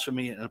all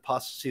blasphemy and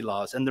apostasy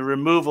laws and the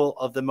removal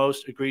of the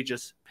most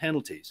egregious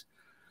penalties,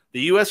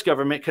 the U.S.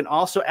 government can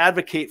also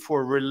advocate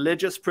for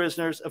religious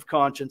prisoners of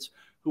conscience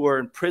who are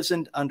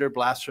imprisoned under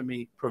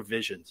blasphemy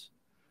provisions.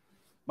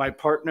 My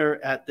partner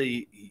at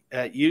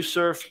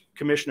USCIRF,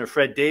 Commissioner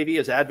Fred Davey,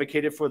 has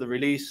advocated for the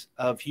release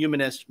of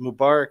humanist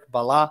Mubarak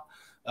Bala,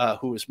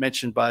 who was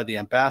mentioned by the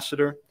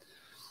ambassador,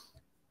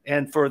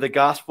 and for the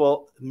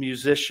gospel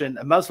musician,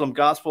 a Muslim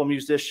gospel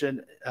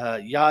musician,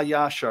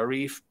 Yahya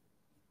Sharif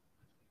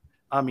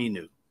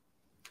Aminu,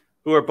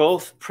 who are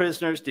both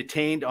prisoners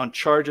detained on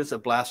charges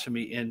of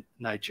blasphemy in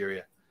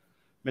Nigeria.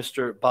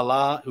 Mr.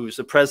 Bala, who is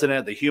the president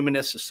of the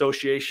Humanist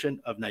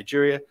Association of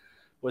Nigeria,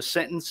 was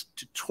sentenced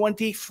to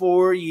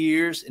 24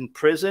 years in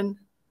prison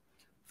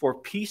for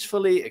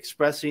peacefully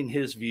expressing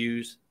his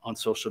views on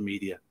social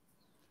media.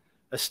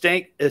 A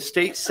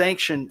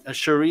state-sanctioned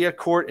Sharia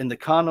court in the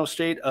Kano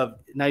state of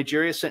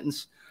Nigeria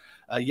sentenced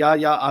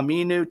Yahya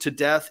Aminu to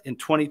death in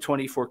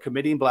 2020 for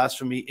committing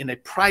blasphemy in a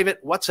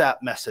private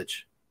WhatsApp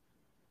message.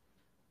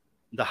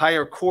 The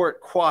higher court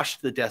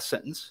quashed the death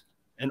sentence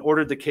and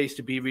ordered the case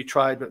to be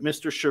retried, but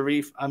Mr.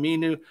 Sharif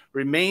Aminu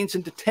remains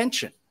in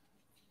detention.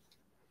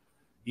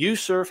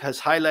 USCIRF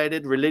has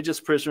highlighted religious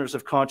prisoners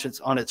of conscience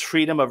on its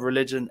freedom of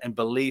religion and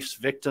beliefs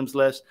victims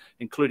list,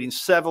 including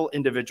several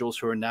individuals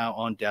who are now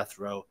on death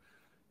row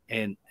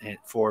and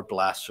for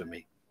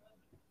blasphemy.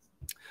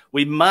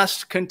 We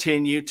must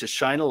continue to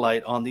shine a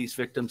light on these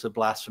victims of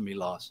blasphemy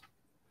laws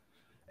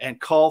and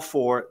call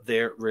for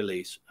their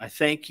release. I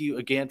thank you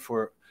again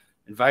for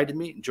inviting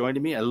me and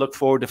joining me. I look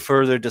forward to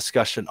further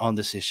discussion on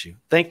this issue.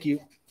 Thank you.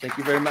 Thank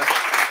you very much.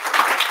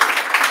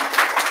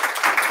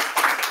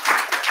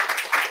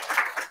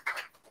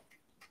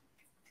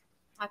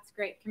 That's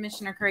great,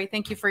 Commissioner Curry.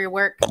 Thank you for your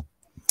work.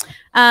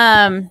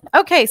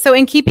 Okay, so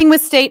in keeping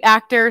with state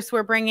actors,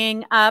 we're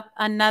bringing up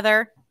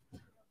another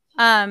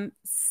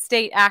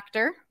state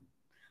actor.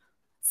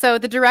 So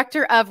the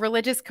Director of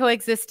Religious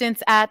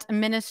Coexistence at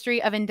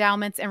Ministry of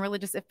Endowments and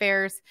Religious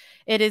Affairs,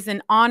 it is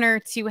an honor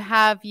to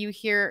have you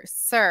here,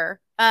 sir.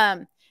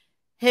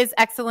 His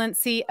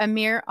Excellency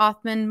Amir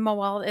Othman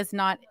Mawal is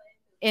not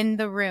in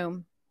the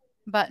room,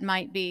 but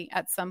might be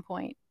at some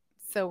point.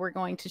 So we're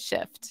going to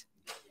shift.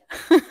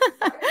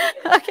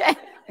 Okay.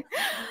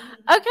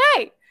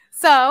 Okay.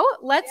 So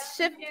let's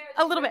shift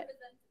a little bit.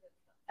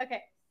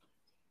 Okay.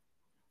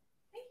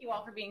 Thank you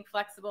all for being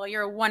flexible.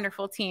 You're a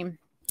wonderful team.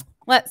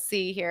 Let's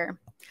see here.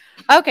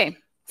 Okay.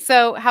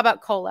 So how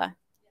about Kola?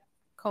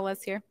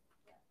 Kola's here.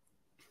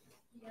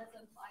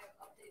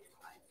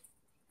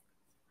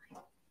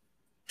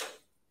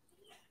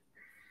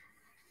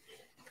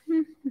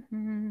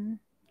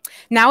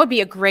 Now would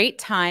be a great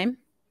time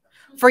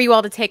for you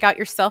all to take out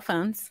your cell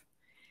phones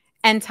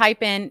and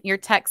type in your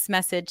text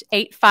message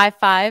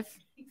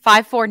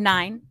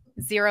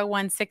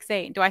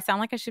 855-549-0168. Do I sound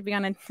like I should be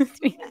on a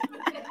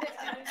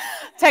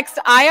text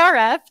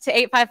IRF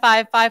to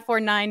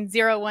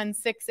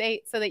 855-549-0168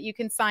 so that you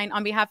can sign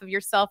on behalf of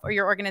yourself or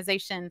your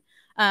organization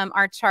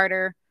our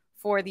charter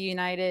for the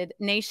United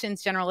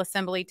Nations General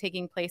Assembly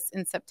taking place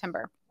in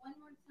September. One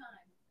more time.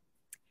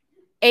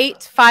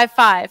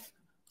 855.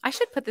 I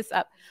should put this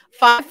up.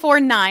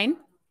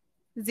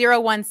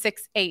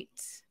 549-0168.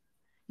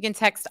 You can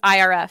text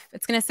IRF.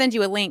 It's going to send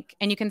you a link,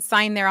 and you can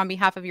sign there on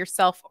behalf of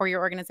yourself or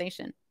your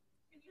organization.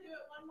 Can you do it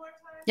one more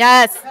time?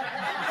 Yes.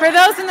 For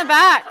those in the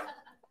back,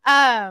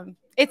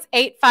 it's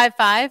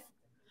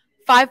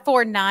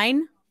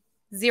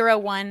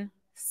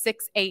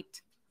 855-549-0168.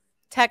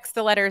 Text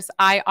the letters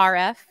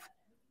IRF.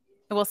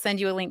 It will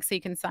send you a link so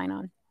you can sign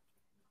on.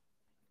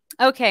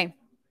 Okay.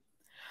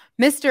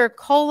 Mr.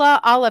 Kola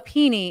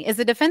Alapini is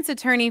a defense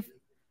attorney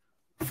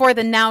for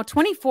the now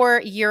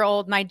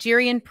 24-year-old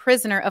Nigerian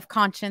prisoner of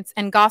conscience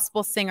and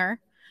gospel singer,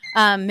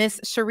 Ms.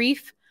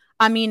 Sharif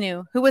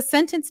Aminu, who was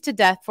sentenced to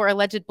death for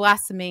alleged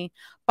blasphemy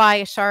by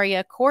a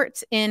Sharia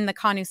court in the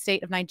Kano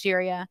state of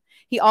Nigeria.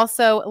 He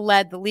also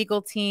led the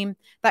legal team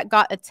that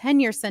got a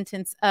 10-year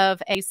sentence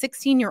of a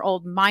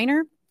 16-year-old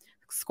minor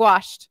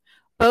squashed.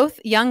 Both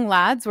young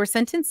lads were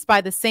sentenced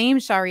by the same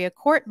Sharia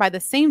court by the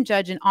same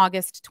judge in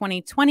August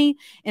 2020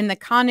 in the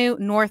Kano,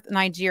 North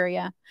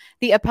Nigeria.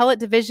 The appellate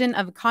division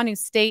of Kano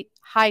State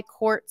High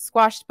Court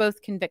squashed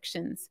both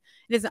convictions.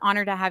 It is an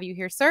honor to have you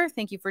here, sir.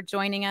 Thank you for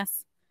joining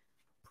us.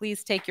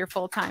 Please take your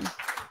full time.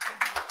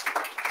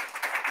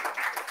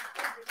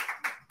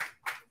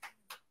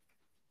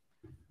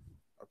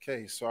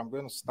 Okay, so I'm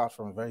going to start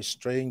from a very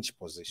strange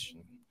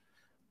position.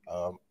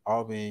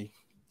 I'll be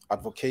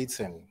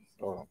advocating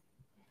or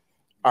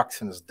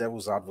acting as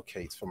devil's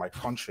advocate for my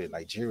country,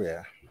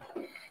 Nigeria,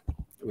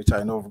 which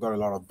I know we've got a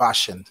lot of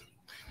bashing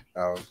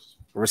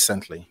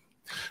recently.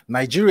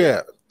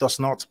 Nigeria does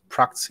not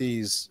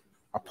practice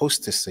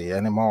apostasy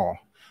anymore,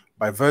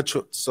 By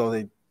virtue, so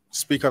the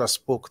speaker that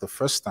spoke the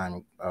first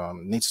time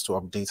needs to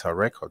update her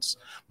records.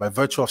 By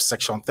virtue of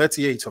Section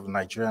 38 of the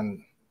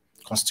Nigerian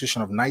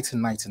Constitution of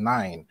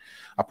 1999,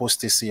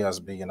 apostasy has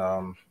been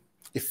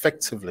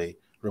effectively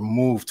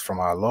removed from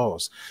our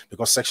laws,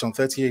 because Section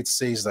 38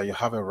 says that you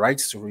have a right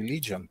to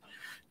religion.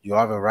 You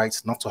have a right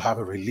not to have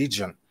a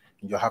religion.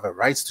 You have a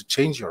right to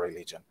change your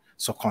religion.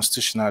 So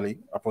constitutionally,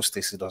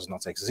 apostasy does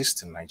not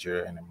exist in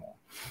Nigeria anymore.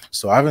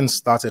 So having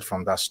started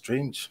from that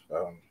strange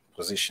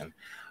position,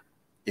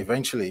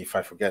 eventually, if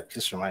I forget,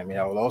 please remind me,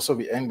 I will also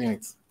be ending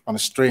it on a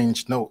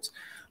strange note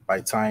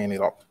by tying it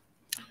up.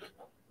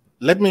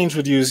 Let me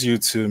introduce you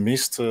to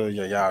Mr.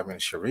 Yahya bin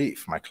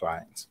Sharif, my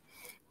client.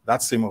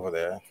 That's him over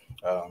there.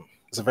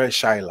 He's a very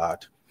shy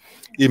lad.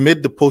 He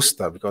made the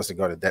poster because he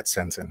got a death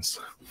sentence.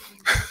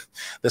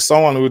 There's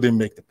someone who didn't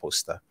make the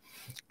poster,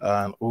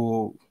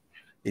 who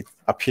it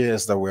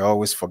appears that we're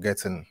always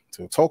forgetting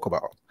to talk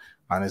about,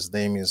 and his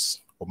name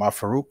is Omar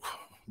Farouk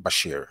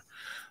Bashir.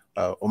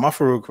 Omar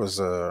Farouk was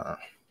a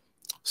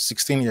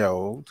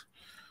 16-year-old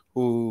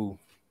who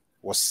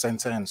was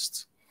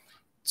sentenced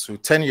to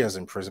 10 years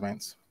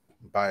imprisonment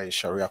by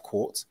Sharia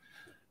court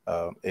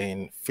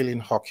in Filin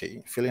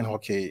Hockey. Filin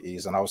Hockey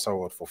is an Hausa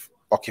word for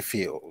hockey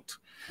field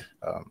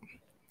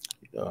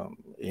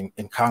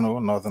in Kano,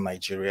 northern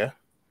Nigeria.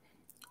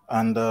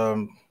 And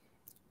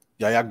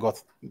Yahya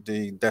got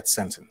the death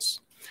sentence.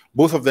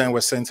 Both of them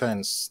were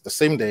sentenced the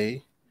same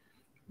day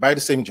by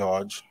the same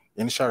judge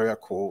in Sharia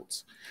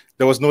court.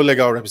 There was no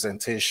legal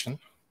representation.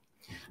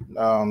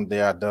 They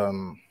had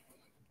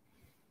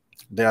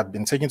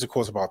been taken to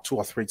court about 2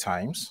 or 3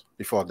 times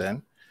before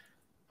then.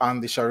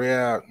 And the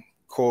Sharia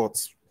court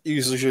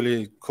is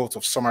usually a court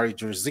of summary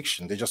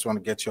jurisdiction. They just want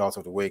to get you out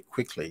of the way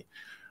quickly.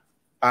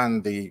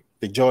 And the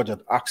judge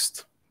had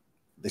asked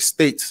the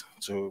state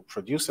to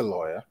produce a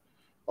lawyer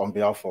on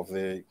behalf of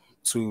the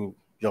 2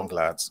 young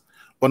lads.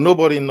 But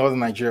nobody in northern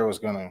Nigeria was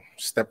going to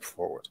step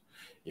forward.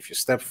 If you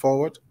step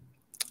forward,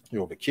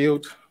 you'll be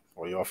killed,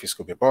 or your office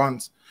could be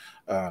burnt,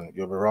 and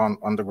you'll be run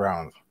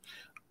underground.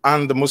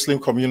 And the Muslim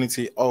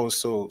community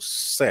also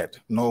said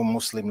no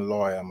Muslim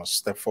lawyer must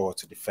step forward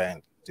to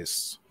defend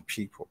these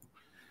people.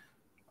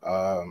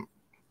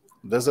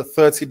 There's a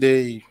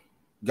 30-day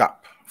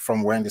gap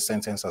from when the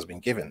sentence has been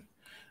given,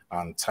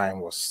 and time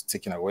was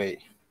taken away.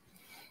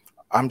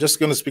 I'm just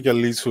going to speak a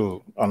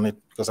little on it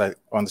because I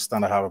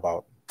understand I have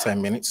about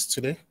 10 minutes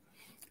today.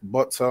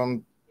 But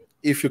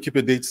if you keep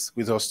a date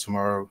with us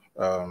tomorrow,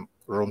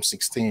 Rome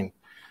 16,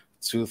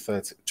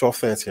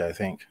 12:30, I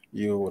think,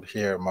 you would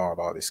hear more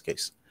about this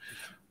case.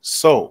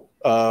 So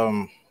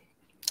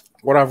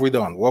what have we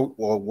done?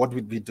 What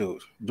did we do?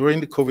 During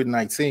the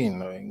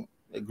COVID-19,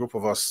 a group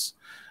of us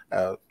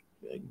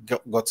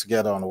got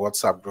together on a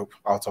WhatsApp group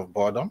out of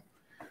boredom.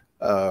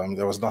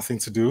 There was nothing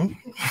to do.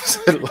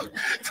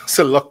 It's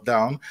a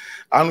lockdown.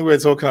 And we were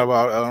talking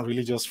about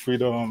religious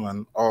freedom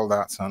and all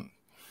that, and,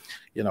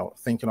 you know,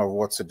 thinking of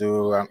what to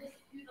do.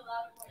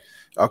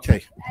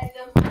 Okay.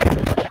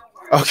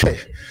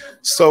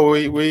 So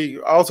we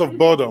out of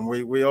boredom,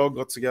 we all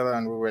got together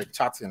and we were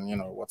chatting, you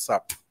know,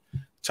 WhatsApp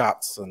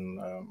chats, and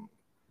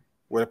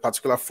with a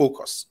particular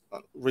focus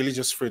on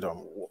religious freedom.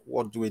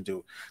 What do we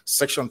do?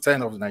 Section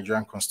 10 of the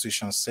Nigerian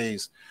Constitution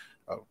says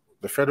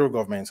the federal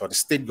government or the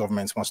state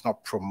government must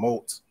not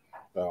promote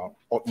or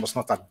must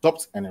not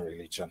adopt any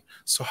religion.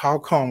 So how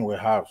come we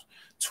have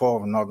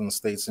 12 northern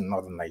states in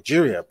northern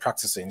Nigeria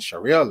practicing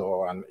Sharia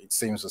law, and it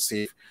seems as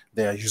if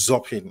they are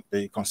usurping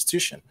the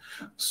constitution?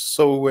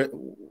 So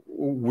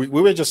we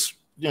were just,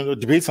 you know,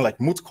 debating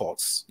like moot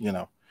courts, you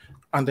know,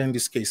 and then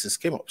these cases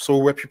came up. So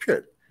we're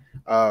prepared,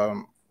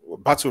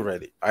 battle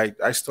ready.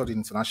 I studied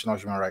international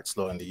human rights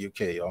law in the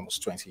UK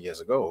almost 20 years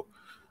ago,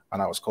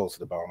 and I was called to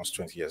the bar almost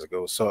 20 years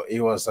ago. So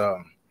it was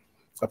a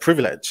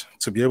privilege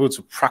to be able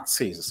to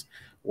practice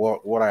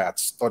what I had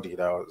studied.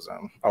 I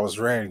was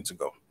raring to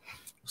go.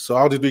 So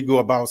how did we go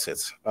about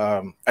it?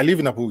 I live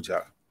in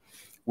Abuja,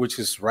 which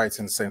is right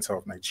in the center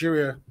of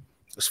Nigeria.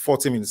 It's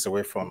 40 minutes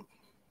away from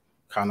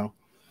Kano.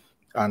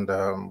 And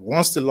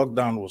once the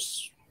lockdown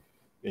was,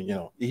 you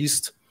know,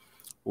 eased,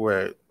 we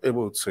were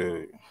able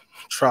to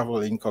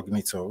travel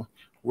incognito,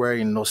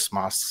 wearing nose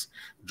masks,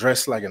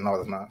 dressed like a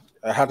northerner.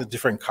 I had a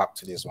different cap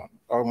to this one,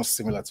 almost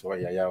similar to what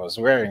Yahya was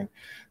wearing,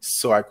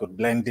 so I could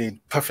blend in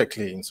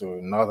perfectly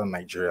into northern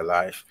Nigeria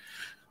life.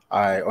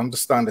 I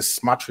understand the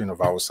smattering of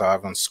Hausa.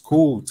 I've been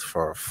schooled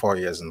for 4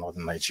 years in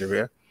northern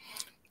Nigeria.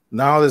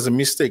 Now there's a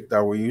mistake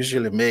that we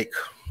usually make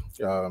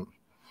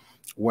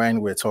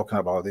when we're talking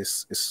about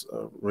this is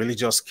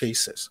religious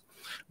cases.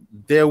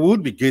 There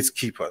would be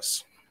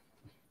gatekeepers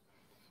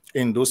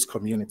in those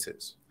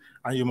communities,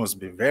 and you must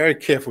be very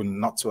careful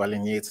not to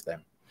alienate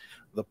them.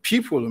 The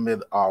people who made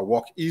our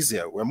work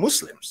easier were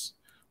Muslims.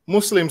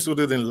 Muslims who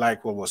didn't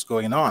like what was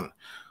going on.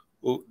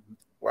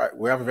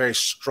 We have a very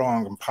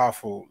strong and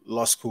powerful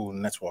law school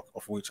network,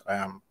 of which I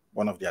am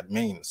one of the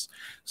admins.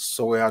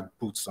 So we had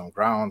boots on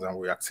ground, and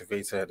we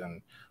activated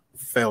and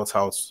felt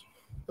out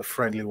the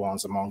friendly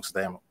ones amongst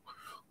them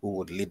who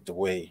would lead the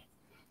way.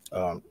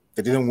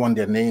 They didn't want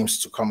their names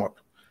to come up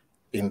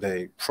in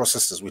the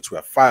processes which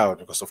were filed,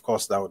 because of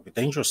course that would be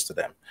dangerous to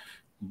them.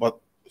 But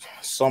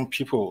some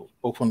people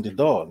opened the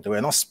door. They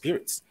were not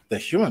spirits, they're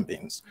human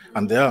beings,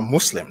 and they are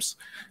Muslims.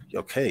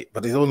 Okay,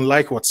 but they don't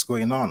like what's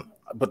going on.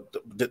 But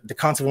they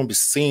can't even be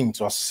seen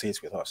to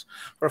associate with us.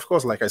 But of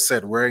course, like I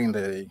said, wearing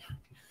the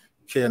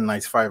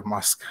KN95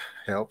 mask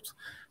helped.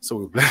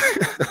 So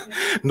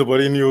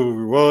nobody knew who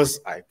he was.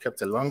 I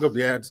kept a longer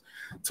beard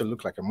to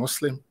look like a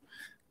Muslim,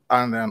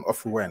 and then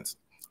off we went.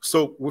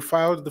 So we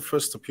filed the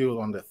first appeal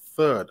on the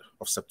 3rd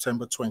of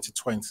September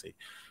 2020,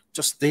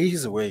 just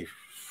days away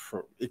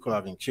for equal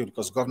having killed,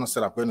 because governor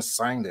said I'm going to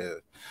sign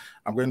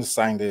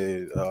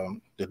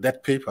the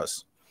death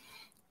papers.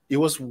 It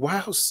was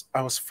whilst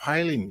I was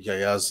filing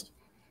Yaya's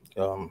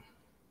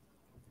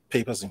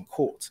papers in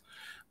court,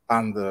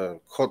 and the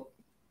court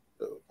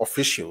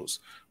officials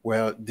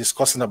were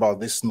discussing about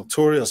this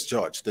notorious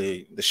judge,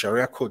 the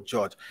Sharia court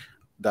judge,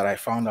 that I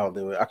found out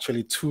there were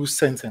actually 2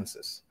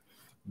 sentences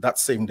that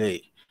same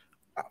day.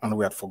 And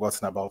we had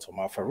forgotten about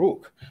Omar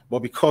Farouk. But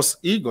because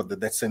he got the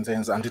death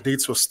sentence and the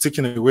dates were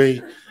sticking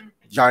away,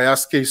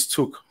 Yaya's case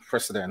took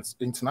precedence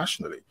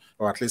internationally,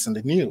 or at least in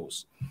the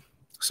news.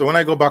 So when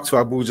I go back to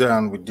Abuja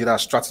and we did our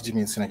strategy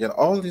meeting again,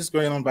 all this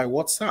going on by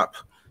WhatsApp.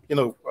 You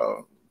know,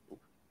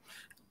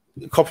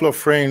 a couple of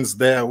friends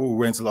there who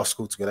went to law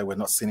school together were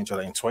not seeing each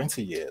other in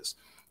 20 years.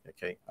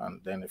 Okay,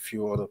 and then a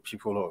few other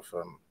people of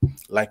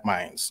like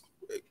minds.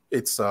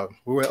 We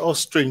were all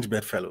strange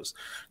bedfellows.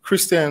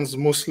 Christians,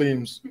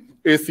 Muslims,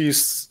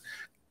 atheists,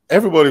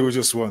 everybody we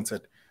just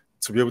wanted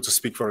to be able to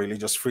speak for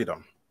religious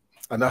freedom.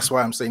 And that's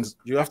why I'm saying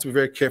you have to be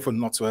very careful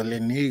not to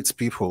alienate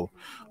people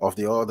of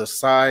the other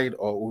side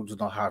or who do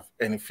not have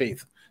any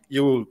faith.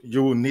 You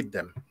will need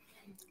them.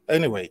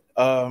 Anyway,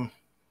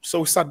 so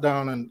we sat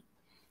down and,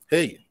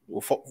 hey,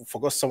 we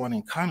forgot someone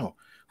in Kano.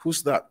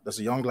 Who's that? There's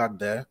a young lad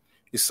there.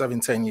 He's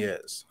 10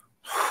 years.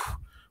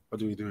 What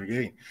do we do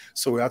again?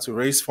 So we had to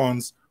raise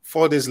funds.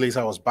 4 days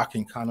later, I was back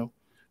in Kano,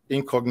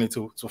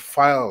 incognito, to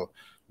file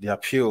the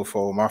appeal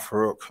for Omar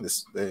Farouk,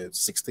 the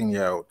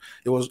 16-year-old.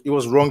 It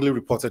was wrongly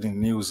reported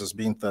in news as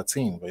being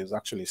 13, but it was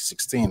actually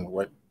 16.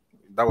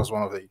 That was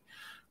one of the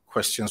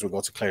questions we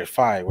got to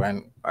clarify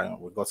when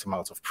we got him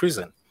out of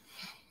prison.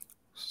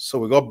 So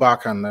we got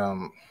back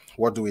and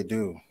what do we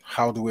do?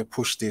 How do we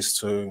push this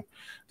to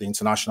the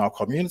international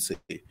community?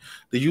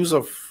 The use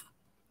of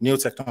new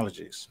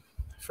technologies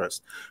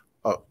first.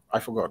 I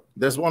forgot.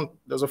 There's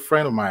a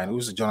friend of mine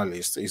who's a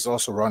journalist. He's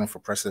also running for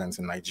president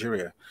in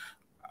Nigeria.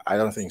 I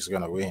don't think he's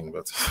going to win,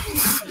 but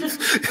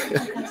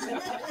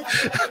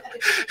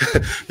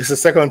it's the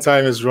second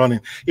time he's running.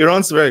 He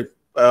runs a very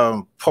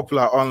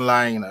popular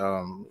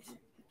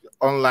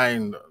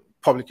online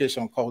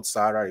publication called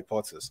Sahara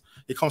Reporters.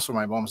 He comes from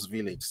my mom's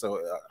village,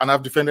 so and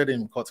I've defended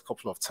him in court a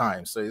couple of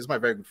times. So he's my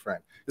very good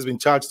friend. He's been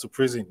charged to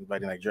prison by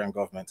the Nigerian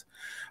government.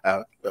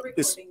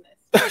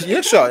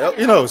 Yeah, sure.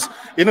 He knows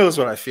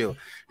what I feel.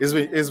 He's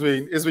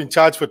been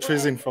charged for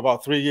treason for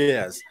about 3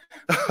 years.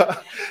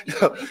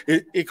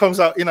 He comes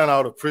out in and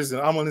out of prison.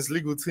 I'm on his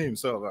legal team,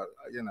 so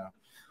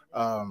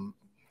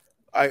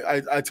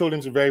I told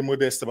him to be very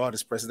modest about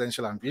his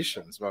presidential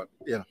ambitions. But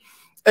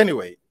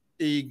anyway,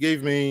 he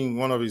gave me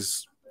one of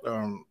his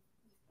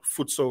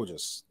foot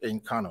soldiers in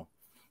Kano,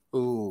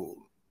 who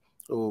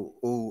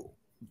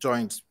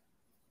joined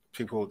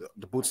people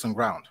the boots on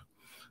ground.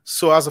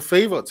 So as a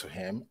favor to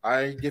him,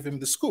 I give him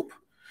the scoop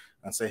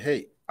and say,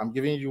 hey, I'm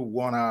giving you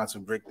 1 hour to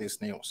break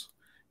this news.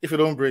 If you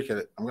don't break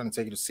it, I'm going to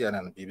take you to CNN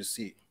and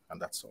BBC,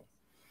 and that's all.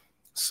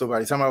 So by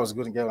the time I was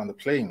going to get on the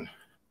plane,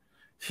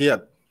 he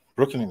had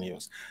broken the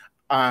news.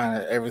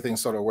 And everything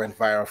sort of went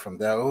viral from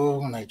there.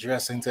 Oh, Nigeria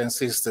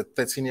sentences the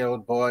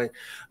 13-year-old boy.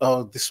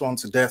 Oh, this one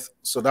to death.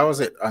 So that was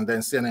it. And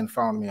then CNN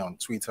found me on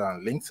Twitter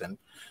and LinkedIn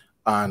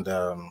and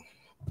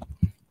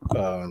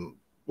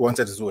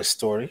wanted to do a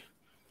story.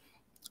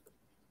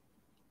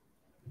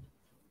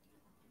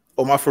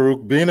 Omar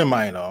Farouk being a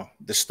minor,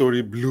 the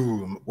story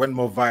went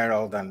more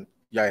viral than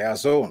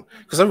Yaya's own.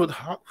 Because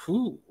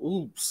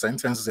who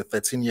sentences a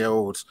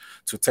 13-year-old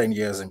to 10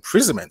 years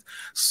imprisonment?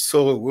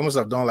 So we must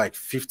have done like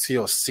 50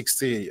 or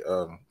 60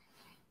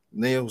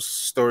 news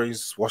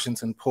stories,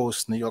 Washington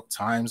Post, New York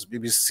Times,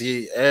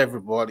 BBC,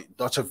 everybody,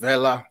 Deutsche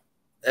Welle,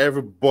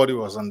 everybody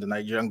was on the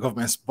Nigerian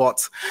government's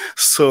butt.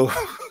 So,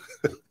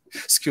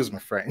 excuse my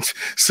French.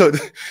 So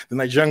the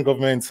Nigerian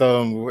government,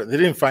 they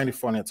didn't find it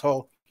funny at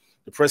all.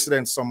 The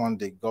president summoned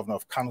the governor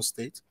of Kano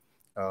State,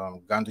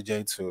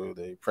 Ganduje, to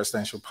the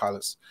presidential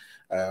palace,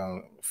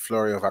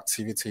 flurry of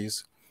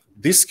activities.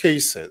 These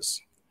cases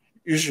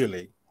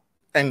usually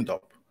end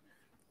up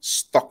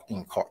stuck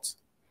in court.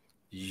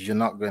 You're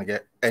not going to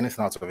get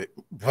anything out of it.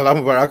 Bala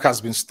Mubarak has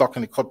been stuck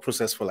in the court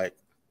process for like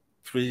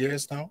 3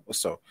 years now or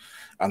so,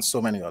 and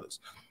so many others.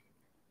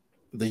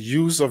 The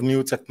use of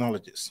new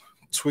technologies,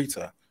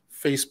 Twitter,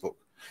 Facebook,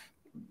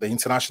 the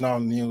international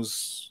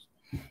news,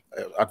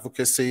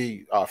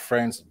 advocacy, our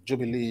friends,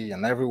 Jubilee,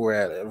 and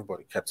everywhere,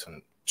 everybody kept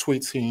on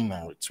tweeting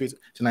and retweeting.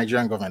 The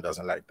Nigerian government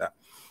doesn't like that.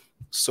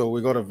 So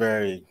we got a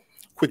very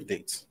quick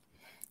date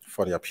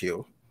for the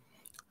appeal.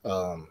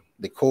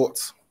 The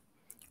court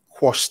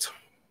quashed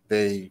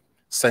the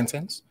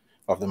sentence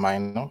of the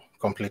minor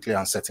completely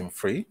and set him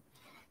free.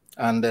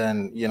 And then,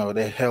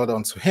 they held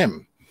on to him,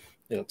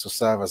 to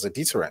serve as a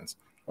deterrent.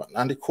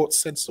 And the court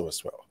said so as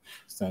well.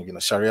 So,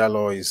 Sharia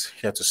law is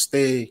here to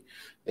stay.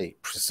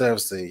 It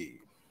preserves the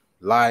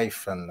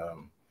life and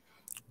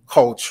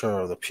culture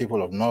of the people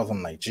of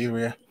northern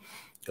Nigeria.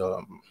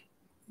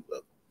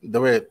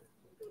 There were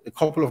a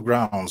couple of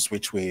grounds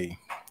which we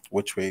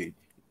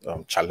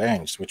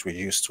challenged, which we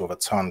used to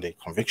overturn the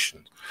conviction.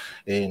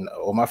 In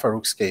Omar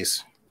Farouk's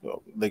case,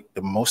 the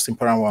most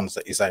important one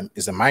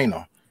is a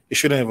minor. It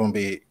shouldn't even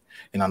be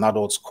in an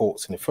adult's court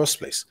in the first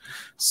place.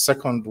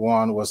 Second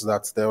one was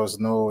that there was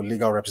no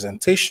legal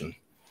representation.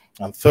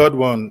 And third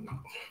one,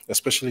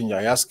 especially in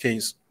Yaya's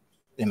case,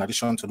 in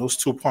addition to those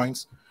 2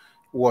 points,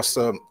 was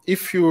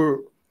if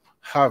you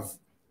have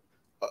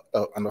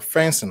an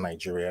offense in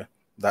Nigeria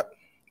that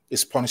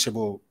is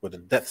punishable with a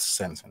death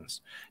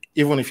sentence,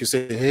 even if you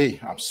say, hey,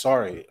 I'm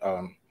sorry,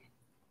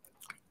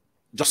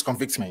 just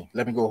convict me,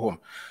 let me go home.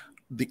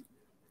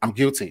 I'm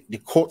guilty. The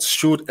court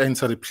should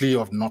enter the plea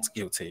of not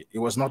guilty. It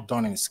was not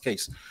done in his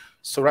case.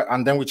 So,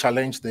 and then we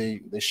challenged the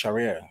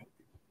Sharia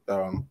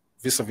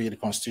vis-a-vis the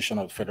Constitution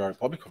of the Federal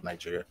Republic of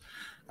Nigeria.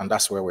 And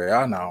that's where we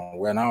are now.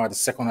 We're now at the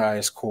second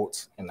highest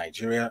court in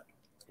Nigeria.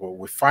 Well,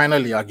 we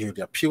finally argued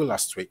the appeal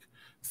last week,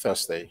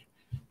 Thursday.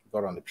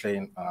 Got on the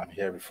plane and I'm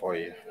here before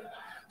you.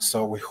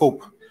 So we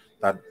hope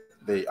that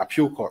the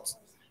appeal court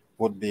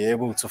would be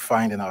able to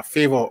find in our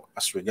favor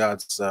as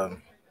regards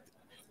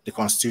the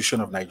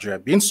Constitution of Nigeria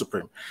being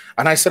supreme.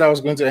 And I said I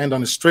was going to end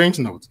on a strange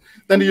note.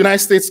 Then the United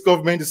States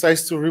government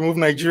decides to remove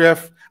Nigeria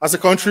as a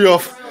country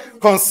of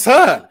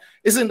concern.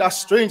 Isn't that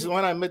strange?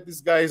 When I met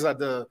these guys at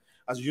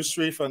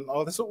USRIF and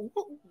all this, so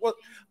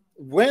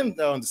when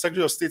the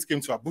Secretary of State came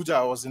to Abuja,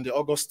 I was in the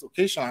August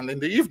occasion, and in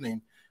the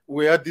evening,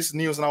 we had this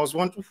news, and I was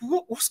wondering,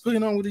 what's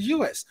going on with the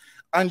US?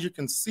 And you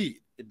can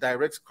see a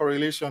direct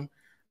correlation.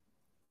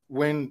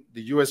 When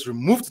the US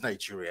removed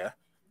Nigeria,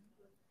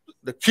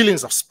 the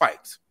killings have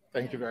spiked.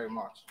 Thank you very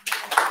much.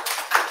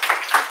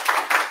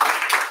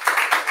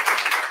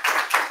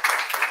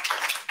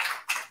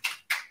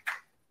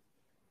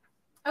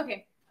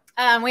 Okay.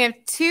 We have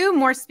 2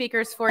 more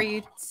speakers for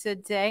you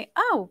today.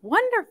 Oh,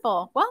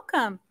 wonderful.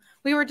 Welcome.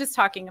 We were just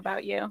talking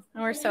about you,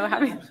 and we're so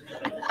happy.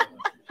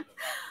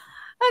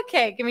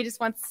 Okay, give me just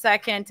 1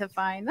 second to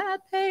find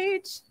that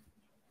page.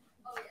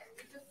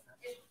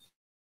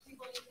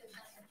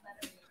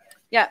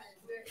 Yeah.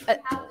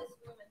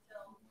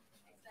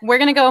 We're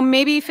going to go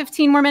maybe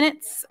 15 more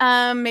minutes,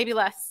 maybe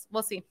less.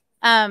 We'll see.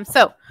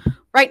 So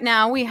right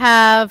now we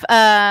have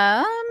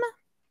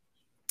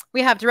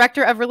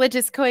Director of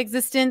Religious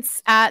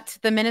Coexistence at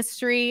the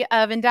Ministry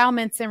of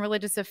Endowments and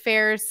Religious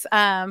Affairs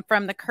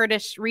from the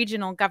Kurdish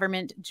Regional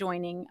Government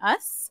joining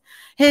us.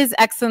 His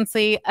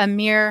Excellency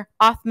Amir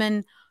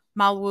Othman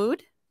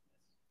Malwood.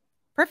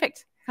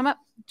 Perfect. Come up.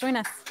 Join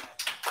us.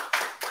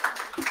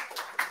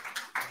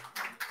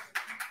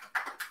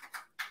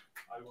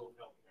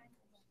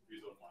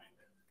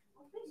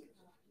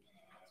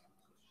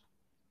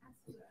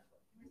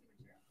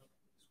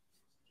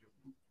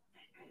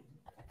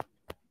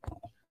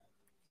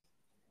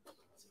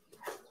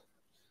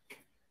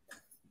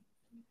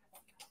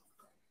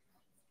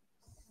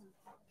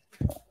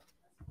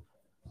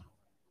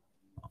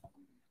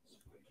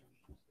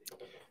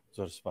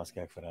 زۆر سپاس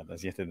کاک فەرهاد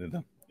ئەزیەتت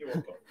دەدەم.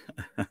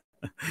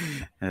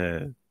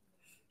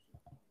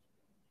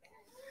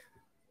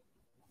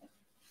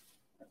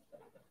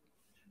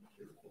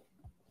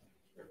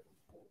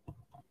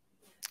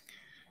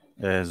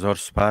 زۆر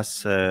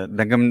سپاس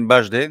دەنگم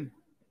باش دێ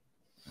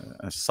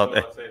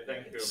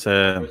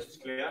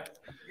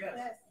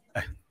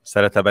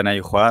سەرەتا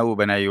بەناوی خوا و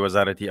بەناوی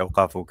وەزارەتی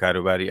ئەوقاف و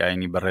کاروباری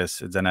ئاینی بەڕێز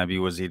جەنابی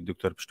وەزیر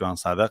دکتۆر پشتوان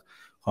سادق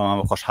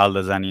خۆمان خۆشحاڵ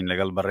دەزانین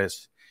لەگەڵ بەڕێز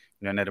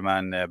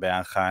نوێنەرمان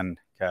بەیان خان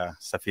کە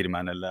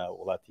سەفیرمانە لە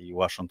وڵاتی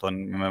واشنگتن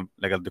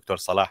لەگەڵ دکتۆر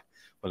سەلاح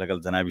و لەگەڵ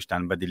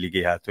جەنابیشتان بە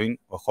دیلیگەی هاتوین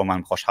و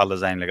خۆمان خۆشحاڵ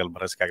دەزانین لەگەڵ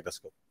بەڕێز کاک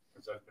دەستکەوت.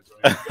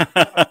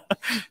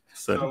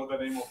 So the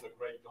name of the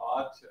great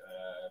God,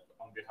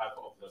 on behalf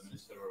of the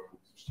Minister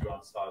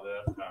Pishtuan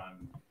Sadek and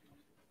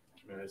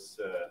Ms.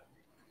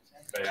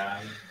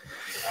 Bayan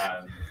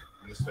and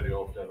Ministry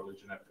of the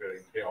Religion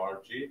Affairs in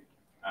KRG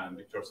and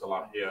Dr.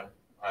 Salah here,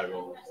 I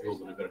will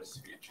deliver a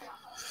speech.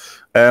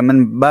 من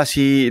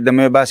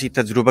دەمەوێت باسی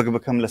تەجروبەک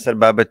بکەم لەسەر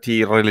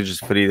بابەتی Religious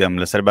Freedom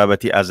لەسەر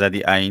بابەتی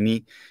ئازادی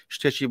ئاینی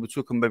شتێکی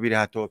بچووکم بەبیر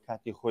هاتەوە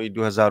کاتی خۆی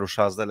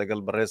 2016 لەگەڵ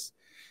بەڕێز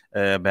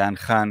بەیان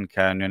خان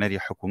کە نوێنەری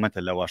حکوومەتە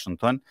لە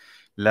واشنگتن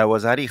لە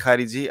وەزاری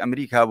خارجی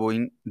ئەمریکا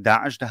بووین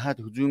داعش دەهات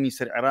هجومی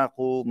سەر عێراق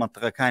و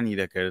مەنتقەکانی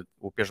دەکرد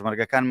و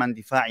پێشمەرگەکانمان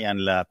دیفاعیان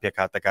لە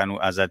پێکهاتەکان و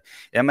ئازاد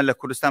ئێمە لە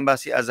کوردستان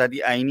باسی ئازادی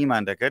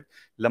ئاینیمان دەکرد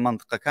لە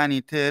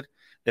مەنتقەکانی تر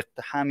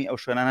اقتحامی ئەو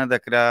شوێنانە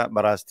دەکرا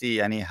بەڕاستی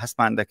ینی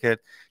هەستمان دەکرد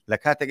لە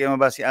کاتێک ئێمە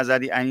باسی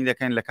ئازادی ئاینی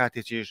دەکەین لە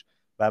کاتێکیش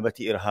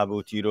بابەتی ئیرهاب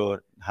و تیرۆر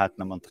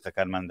هاتنە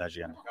مەنتقەکانمان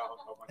داژیان.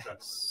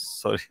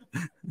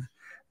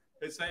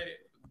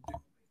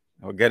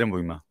 وقرم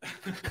بويما.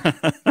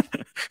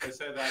 I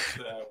say that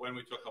when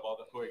we talk about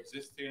the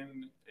coexisting,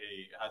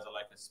 he has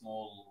a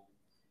small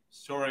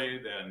story.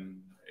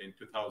 Then in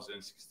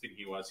 2016,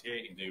 he was here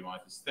in the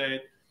United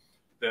States.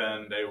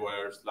 Then they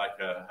were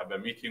have a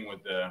meeting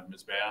with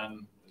Ms.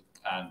 Bayan,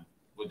 and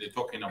they're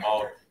talking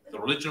about the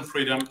religion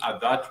freedom.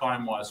 At that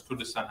time, was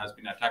Kurdistan has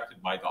been attacked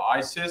by the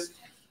ISIS,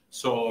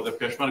 so the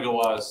Peshmerga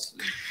was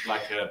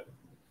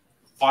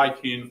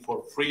fighting for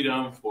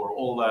freedom for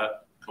all the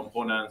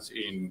components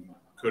in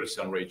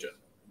Kurdistan region.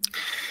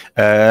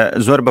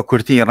 زۆر بە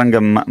کورتی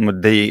ڕەنگە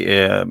مدەی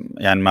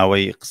یان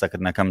ماوەی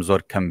قسەکردنەکەم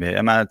زۆر کەم بێ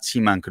ئەمە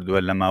چیمان کردووە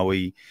لە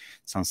ماوەی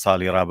چەند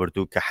ساڵی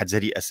ڕابردوو کە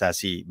حەجەری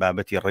ئەساسی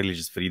بابەتی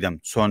religious freedom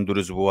چۆن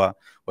دروست بووە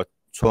و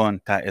چۆن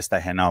تا ئێستا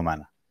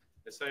هێناومانە.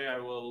 I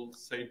will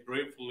say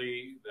briefly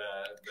the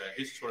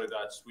history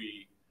that we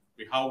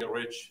how we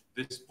reached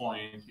this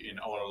point in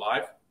our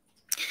life.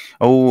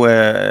 ئەو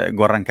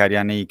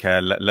گۆڕانکاریانەی کە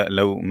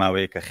لەو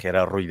ماوەیە کە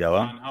خێرا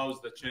ڕوویداوە. And how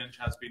the change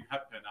has been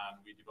happened and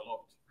we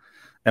developed.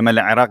 ئەمە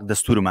لە عێراق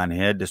دەستورمان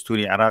هەیە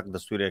دەستوری عێراق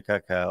دەستورێکە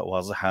کە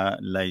وازحە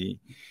لای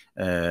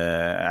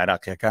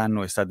عێراقیەکان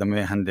و ئێستا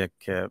دەمەوێت هەندێک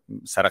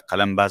سەرق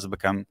قەلەم باز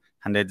بکەم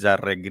هەندێک جار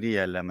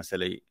ڕێگریە لە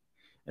مەسەلەی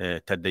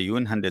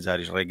تەدەیون هەندێک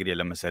جاریش ڕێگریە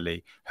لە مەسەلەی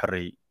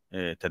حڕی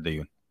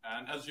تەدەیون.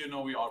 And as you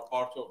know, we are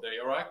part of the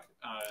Iraq,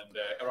 and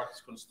the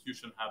Iraq's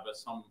constitution have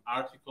some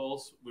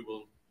articles. We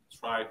will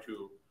try to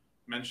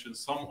mention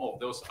some of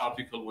those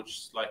articles which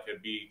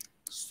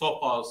stop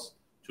us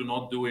to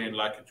not doing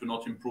to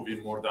not improving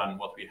more than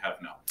what we have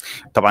now.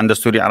 طبعا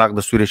دەستوری عێراق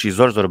دەستورێکی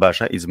زۆر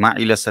باشە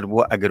ئیجماعی لەسەر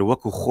بووە ئەگەر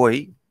وەکو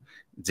خۆی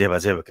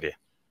جێبەجێ بکرێ.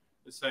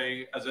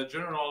 Say as a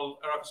general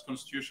Iraq's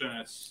constitution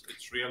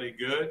it's really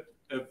good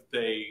if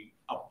they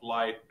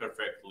apply it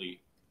perfectly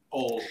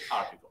all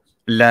articles.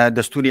 لە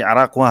دەستوری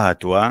عێراق وا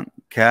هاتووە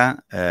کە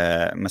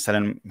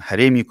مثلا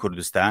هەرێمی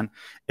کوردستان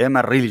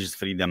ئێمە religious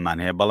freedomمان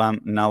هەیە بەڵام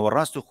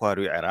ناوەڕاست و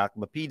خواروی عێراق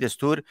بە پێی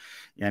دەستور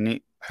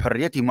یعنی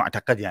حڕیەتی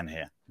معتەقەدیان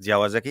هەیە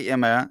جیاوازەکەی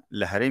ئێمە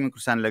لە هەرێمی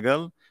کوردستان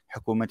لەگەڵ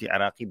حکوومەتی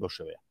عێراقی بۆ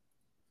شەوەیە.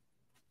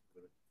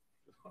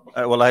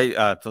 وەڵای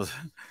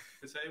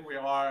Say we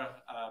are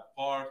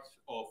part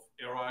of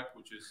Iraq,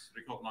 which is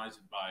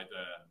recognized by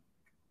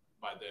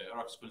the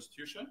Iraq's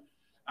constitution,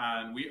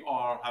 and we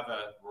have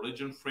a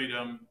religion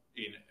freedom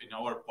in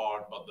our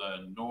part, but the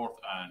north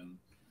and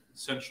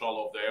central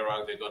of the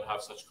Iraq they don't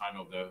have such kind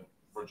of the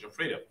religion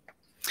freedom.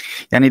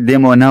 يعني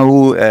ديمو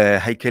ناو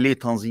هيكلي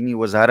تنظيمي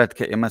وزارة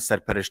كإما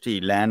سرپرشتي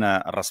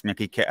لأنا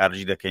رسميكي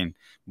كأرجي دكين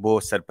بو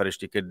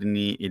سرپرشتي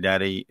كدني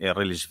إداري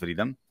religious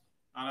freedom.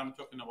 And I'm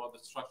talking about the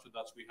structure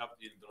that we have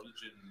in the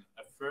religion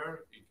affair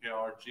in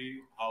KRG,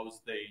 how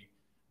they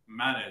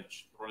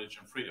manage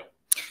religion freedom.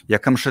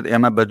 یەکەم شت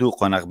ئێمە بەدوو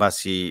قۆناغ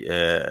باسی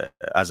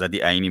ئازادی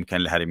ئاینی بکەن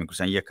لە هەرێمی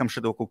کوردستان یەکەم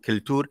شت وەکو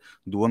کلتور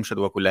دووەم شت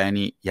وەکو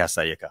لایەنی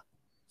یاساییەکە.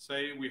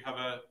 Say we have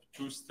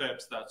two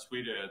steps that we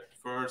did.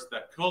 First,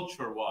 the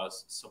culture was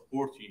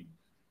supporting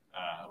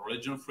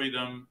religion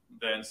freedom.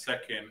 Then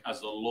second, as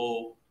a law,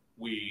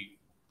 we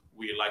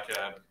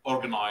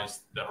organized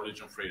the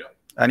religion freedom.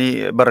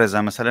 يعني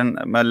برزا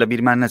مثلا ما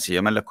لبيرمان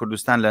نسي ما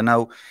لكردستان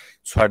لناو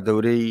سوار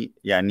دوري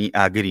يعني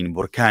آگرين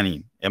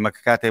بركانين اما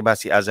كاتي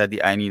باسي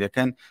آزادي آيني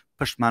لكن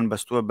پشمان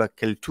بستوه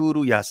بكالتور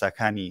و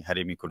ياساكاني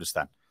هرمي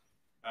كردستان.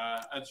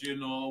 As you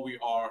know, we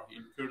are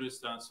in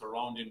Kurdistan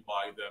surrounded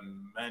by the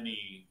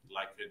many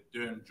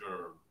danger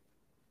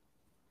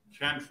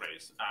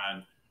countries,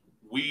 and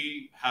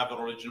we have a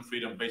religion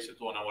freedom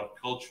based on our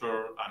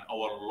culture and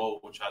our law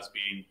which has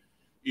been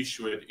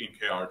issued in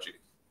KRG.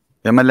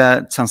 ئێمە لە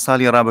چەند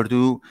ساڵی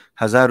ڕابردوو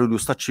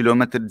 1200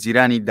 کیلۆمەتر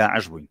جیرانی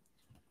داعش بووین.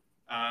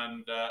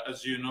 And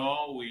as you know,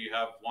 we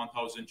have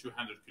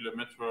 1,200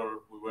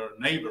 kilometers. We were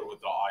neighbor with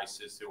the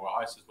ISIS.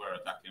 ISIS were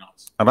attacking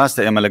us.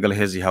 ڕاستە ئێمە لەگەڵ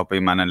هێزی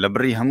هاوپەیمانن لە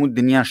بڕی هەموو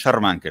دنیا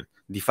شەڕمان کرد.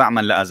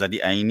 دیفاعمان لە ئازادی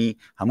ئاینی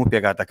هەموو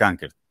پێکاتەکان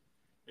کرد.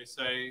 They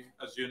say,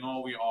 as you know,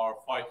 we are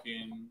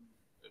fighting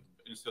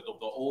instead of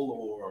the all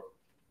war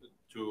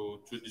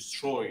to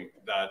destroy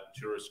that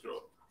terrorist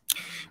group.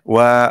 و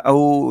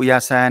ئەو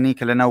یاسایانی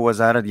کە لەناو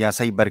وەزارەت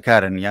یاسای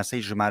بەرکارن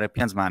یاسای ژمارە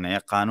 5 مانەیە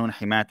قانون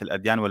حمایة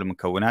الأديان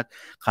والمكونات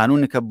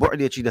قانونێکە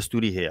بوعدێکی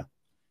دەستوری هەیە.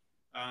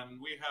 And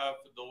we have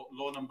the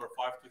law number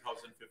 5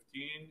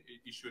 2015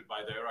 issued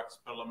by the Iraq's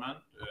parliament,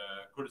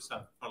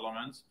 Kurdistan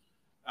parliament,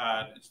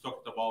 and it's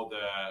talked about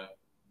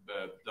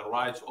the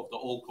rights of the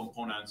all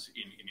components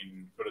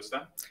in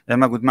Kurdistan.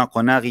 لما قلت ما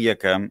قناغي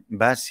يكم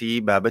باسي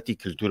بابتي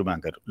كلتور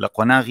بانكر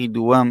لقناغي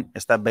دوام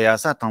استا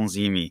بياسا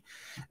تنظيمي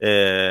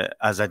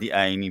ازادي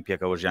آيني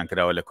بيكا ورجان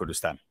كرا ولا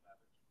كردستان.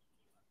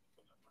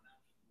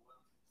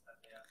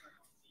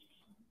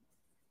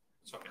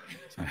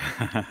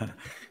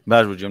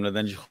 باش بجملة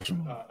دنجي خوش.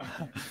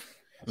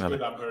 It's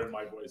good I'm hearing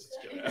my voice.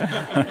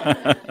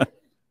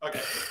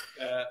 Okay.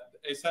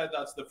 I said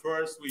that's the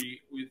first.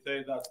 We say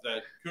that the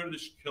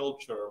Kurdish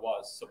culture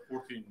was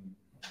supporting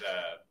the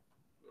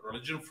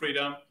religion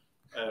freedom.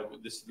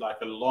 This is like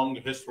a long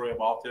history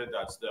about it.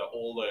 That's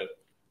all the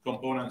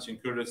components in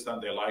Kurdistan.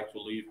 They like to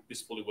live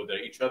peacefully with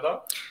each other.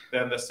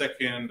 Then the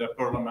second, the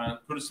parliament,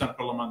 Kurdistan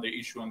parliament, they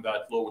issued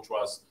that law, which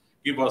was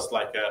give us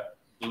like a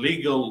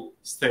legal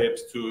steps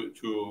to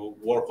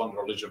work on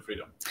religion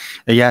freedom.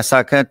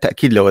 یاساکە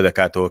تأکید لەوە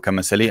دەکاتەوە کە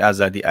مەسەلەی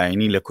ئازادی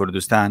ئاینی لە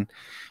کوردستان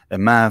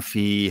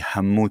مافی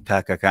هەموو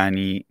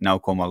تاکەکانی ناو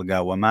کۆمەڵگا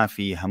و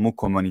مافی هەموو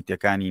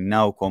کۆمۆنیتەکانی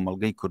ناو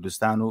کۆمەڵگەی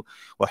کوردستان و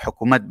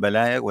حکوومەت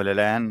بەلایە و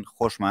لەلایەن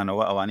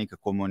خۆشمانەوە ئەوانەی کە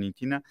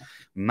کۆمۆنیتینە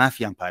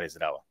مافیان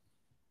پارێزراوە.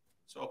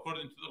 So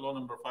according to the law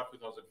number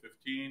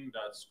 5/2015,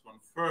 that's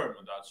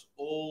confirmed that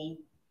all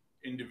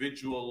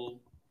individual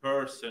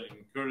person in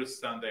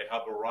Kurdistan, they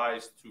have a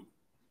right to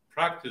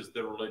practice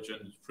their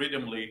religion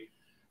freely,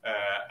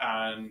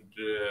 and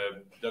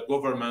the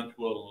government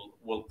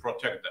will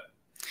protect them.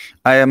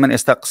 ئایا من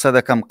ئێستا قسە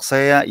دەکەم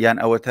قسەیە یان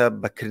ئەوەتە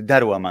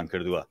بەکردار وامان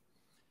کردووە؟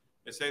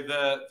 They say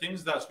the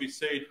things that we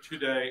say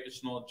today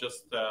is not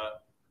just a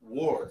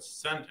word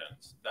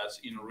sentence. That's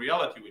in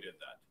reality we did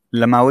that.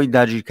 لە ماوەی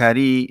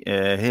داگیرکاری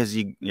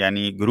هێزی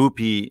ینی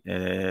گروپی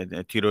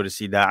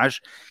تیرۆریسی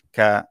داعش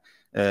کە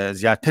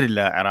زیاتر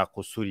لە عێراق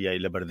و سووریای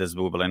لە بەردەست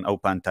بوو بڵێن ئەو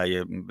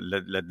پانتایە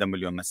لە 10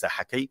 ملیۆن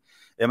مەساحەکەی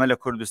ئێمە لە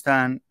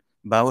کوردستان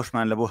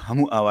باوەشمان لە بۆ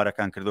هەموو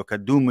ئاوارەکان کردو کە 2.5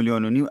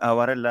 ملیۆن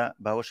ئاوارە لە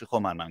باوەشی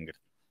خۆمانمان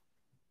گرت.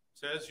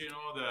 So as you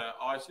know, the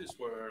ISIS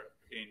were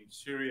in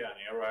Syria and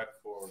Iraq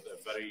for the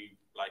very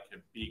like a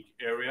big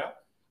area,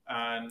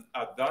 and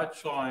at that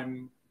time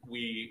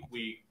we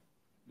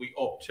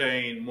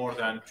obtained more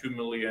than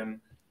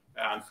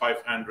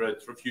 2,500,000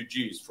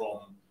 refugees from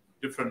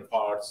different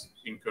parts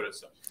in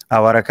Kurdistan.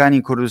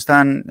 ئاوارەکانی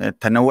کوردستان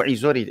تەنەوعی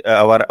زۆری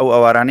ئەو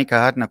ئاوارانەی کە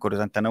هاتنە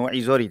کوردستان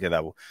تەنەوعی زۆری تێدا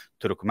بوو،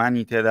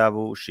 تورکمانی تێدا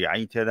بوو،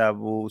 شیعی تێدا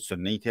بوو،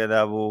 سنی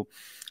تێدا بوو،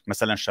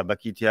 مثلا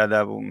شەبەکی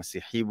تێدا بوو،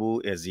 مەسیحی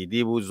بوو،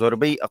 ئێزیدی بوو،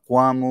 زۆربەی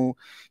ئەقوام و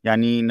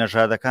ینی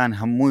نەژادەکان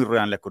هەمووی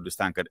ڕویان لە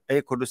کوردستان کرد.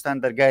 ئەی کوردستان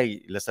دەرگای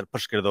لەسەر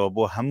پشت کردەوە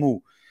بۆ هەموو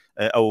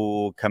ئەو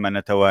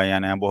کەمەنەتەوە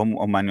یانە بۆ هەموو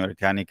ئەو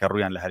مانیۆریتیانی کە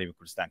ڕویان لە هەرێمی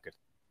کوردستان کرد.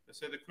 They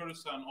say the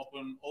Kurdistan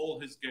opened all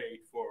his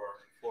gate for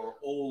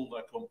all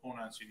the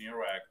components in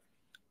Iraq,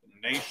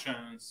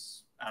 nations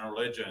and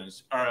religions,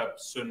 Arab,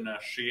 Sunni,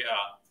 Shia,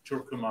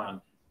 Turkmen,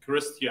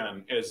 Christian,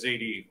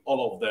 Yazidi, all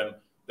of them,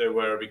 they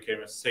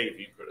became safe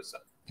in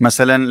Kurdistan.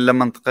 مثلا لە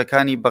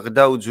منطقەکانی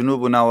بەغدا و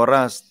جنوب و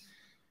ناوەڕاست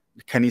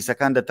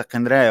کەنیسەکان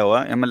دەتەقنرایەوە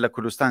ئێمە لە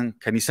کوردستان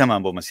کەنیسەمان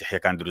بۆ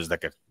مەسیحیەکان دروست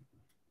دەکرد.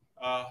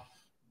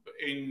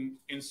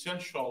 In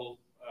central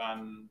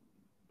and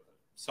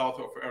south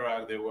of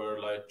Iraq, they were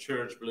like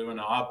church blown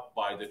up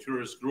by the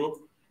terrorist group,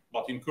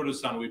 but in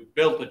Kurdistan we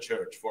built a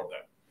church for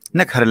them.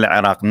 نەک هەر لە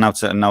عێراق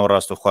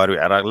ناوەڕاست و خواروی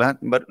عێراق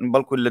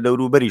بەڵکو لە دەور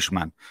و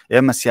بەریشمان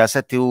ئێمە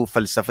سیاسەتی و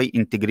فەلسفەی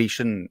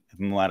ئینتگریشن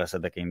ممارەسە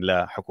دەکەین لە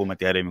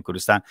حکوومەتی هەرێمی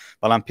کوردستان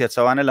بەڵام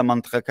پێچەوانە لە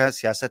منطقەکە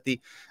سیاسەتی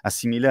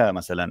ئەسیمیلە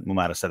مەسەلەن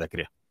ممارەسە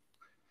دەکرێت.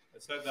 I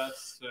said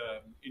that's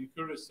in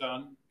Kurdistan,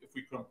 if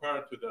we compare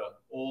to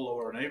all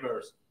our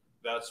neighbors,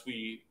 that's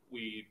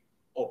we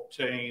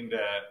obtain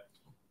the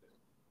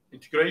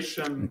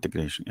integration,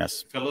 yes,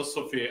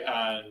 philosophy,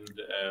 and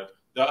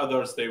the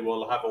others they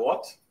will have a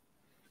what?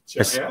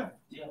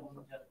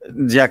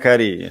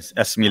 جیاکاری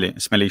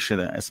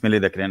ئەسمیلی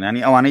دەکرێن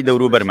ینی ئەوانەی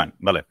دەور و بەرمان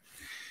بڵێ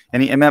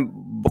ینی ئەمە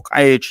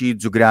بقعەیەکی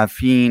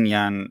جوگرافین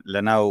یان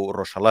لە ناو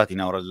ڕۆژهەڵاتی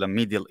ناوڕۆژ لە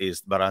میدل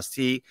ئیست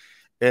بەڕاستی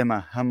ئێمە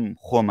هەم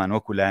خۆمان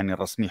وەکو لایەنی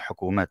ڕسمی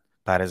حکوومەت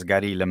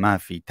پارێزگاری لە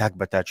مافی تاک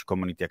بە تاچی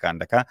کۆمونیتیەکان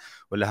دەکا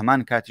و لە هەمان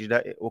کاتیشدا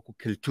وەکو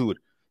کللتور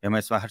ئێمە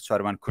ئێستا هەر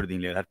چوارمان کوردین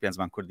لێرە هەر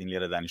پێنجمان کوردین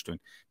لێرە دانیشتوین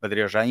بە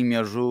درێژایی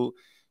مێژوو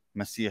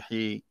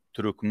مەسیحی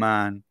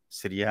تورکمان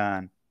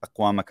سریان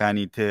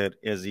ئەقوامەکانی تر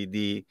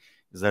ئێزیدی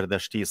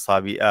زەردەشتی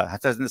سابیئە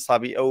هەتا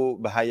سابی ئەو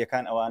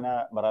بەهایەکان ئەوانە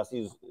بەڕاستی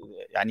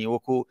ینی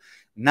وەکو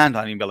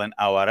نانوانین بڵێن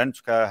ئاوارن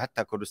چکە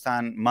هەتا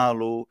کوردستان ماڵ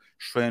و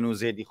شوێن و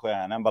زێدی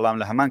خۆیانە بەڵام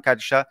لە هەمان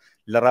کاتیشە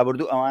لە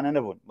ڕابردوو ئەوانە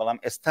نەبوون بەڵام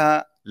ئێستا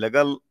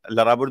لەگەڵ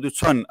لە ڕابردوو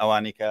چۆن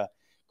ئەوانی کە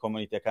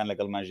کۆمونیتیەکان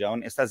لەگەڵمان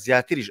ژیاون ئێستا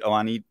زیاتریش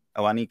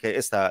ئەوانی کە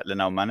ئێستا لە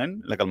ناومانن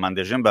لەگەڵمان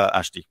دێژێن بە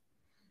ئاشتی.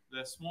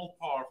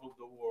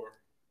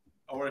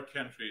 Our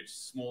country is a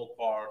small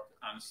part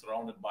and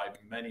surrounded by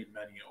many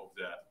of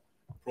the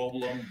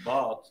problem,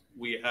 but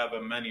we have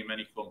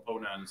many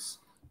components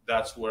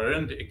that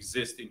weren't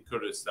exist in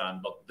Kurdistan,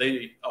 but they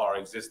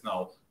exist now,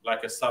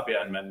 like Sabia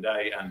and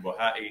Mandai and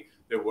Bohai.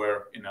 They were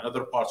in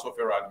other parts of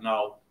Iraq.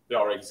 Now they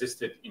are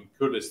existed in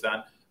Kurdistan,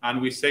 and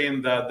we saying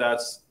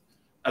that's,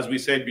 as we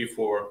said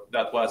before,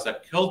 that was a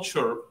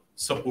culture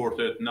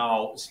supported. Now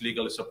it's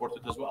legally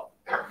supported as well.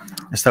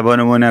 ئێستا بۆ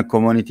نمونە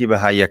کۆمۆنیتی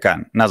بەهاییەکان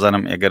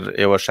نازانم ئەگەر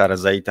ئێوە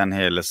شارەزاییتان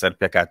هەیە لەسەر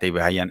پێکاتەی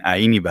بەهاییان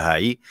ئاینی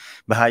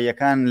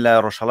بەهاییەکان لە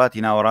ڕۆژهەڵاتی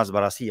ناوەڕاست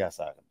بەڕاستی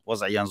یاساکن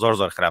وەزعیان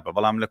زۆر خراپە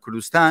بەڵام لە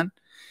کوردستان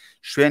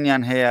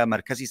شوێنیان هەیە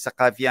مەرکەزی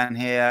سەقافیان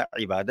هەیە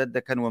عیبادەت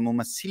دەکەن و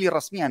ممثلی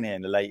ڕسمیان هەیە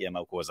لە لای ئێمە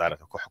وەکو وەزارەت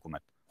وەکو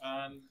حکوومەت.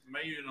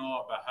 May you know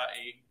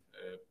Baha'i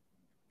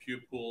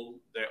people,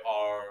 they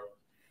are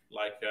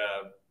like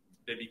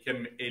they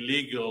became a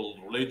legal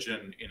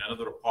religion in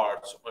other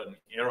parts in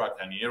Iraq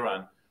and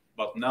Iran.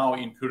 But now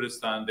in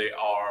Kurdistan, they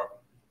are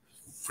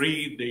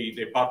free.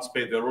 They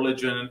participate in their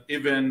religion.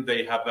 Even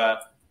they have a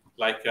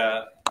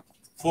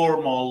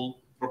formal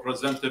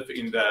representative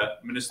in the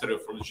Ministry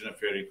of Religion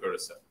Affairs in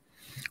Kurdistan.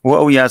 و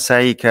ئەو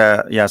یاسایی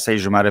کە یاسای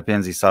ژمارە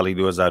 5 ساڵی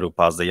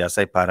 2015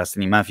 یاسای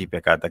پاراستنی مافی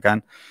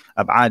پێکاتەکان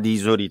ئەبعادی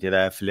زۆری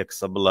تێدا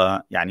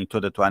فلێکسبڵە، یعنی تۆ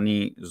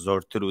دەتوانی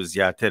زۆرتر و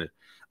زیاتر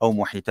ئەو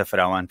محیتە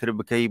فراوانتر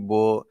بکەی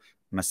بۆ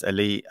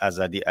مەسئلەی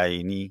ئازادی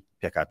ئاینی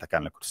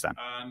پێکاتەکان لە کوردستان.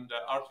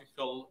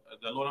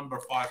 The law number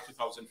 5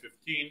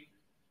 2015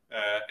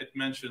 it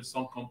mentions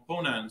some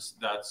components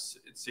that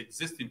it's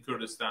exist in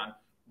Kurdistan,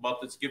 but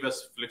it gives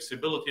us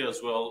flexibility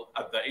as well.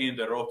 At the end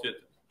they wrote it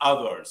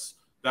others.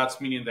 That's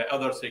meaning that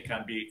others they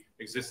can be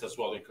exist as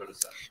well in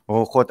Kurdistan.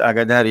 خۆت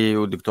ئاگاداری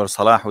و دکتۆر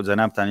سەلاح و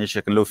جەنابتان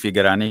یەکێکن لەو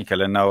فیگەرانەی کە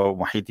لە ناو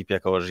محیتی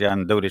پێکەوە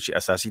ژیان دەورێکی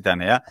ئەساسیتان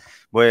هەیە،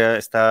 بۆیە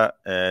ئێستا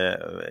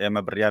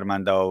ئێمە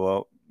بڕیارمان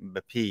داوە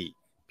بەپی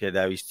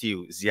پێداویستی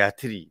و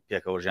زیاتری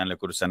پێکەوە ژیان لە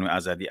کوردستان و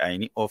ئازادی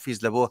ئاینی ئۆفیس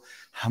لە بۆ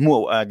هەموو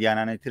ئەو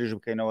ئادیانانەی ترژ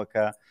بکەینەوە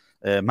کە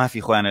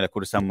مافی خۆیانە لە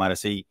کوردستان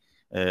ممارەسەی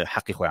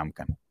حەقی خۆیان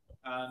بکەن.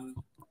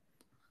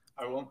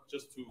 I want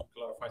just to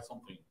clarify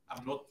something.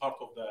 I'm not part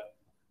of the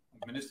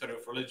Ministry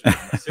of Religion.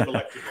 I'm a civil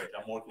activist.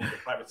 I'm working in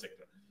the private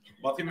sector.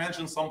 But he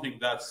mentioned something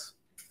that's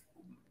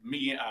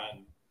me and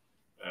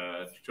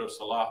Dr.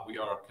 Salah, we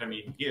are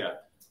coming here.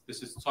 This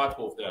is type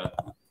of the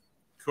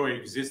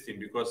coexisting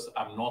because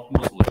I'm not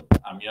Muslim.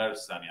 I'm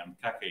Yarsani, I'm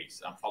Kakis,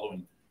 I'm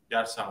following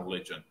Yarsan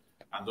religion.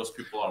 And those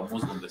people are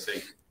Muslim. They say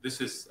this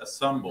is a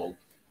symbol.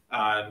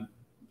 And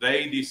they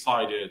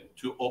decided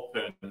to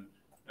open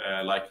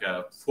like a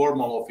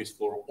formal office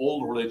for all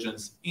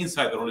religions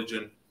inside the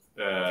religion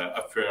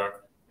affair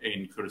in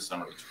Kurdistan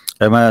region.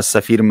 ئەمە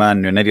سەفیرمان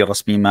نوێنەری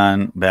ڕسمیمان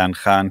بەیان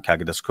خان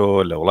کاکدەسکۆ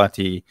لە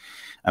وڵاتی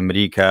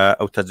ئەمریکا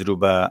ئەو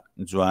تەجروبە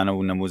جوانە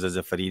و نەموزە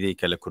زەفەریدەی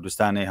کە لە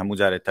کوردستانی هەموو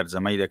جارێ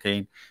تەرجەمەی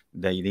دەکەین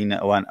دەیدینە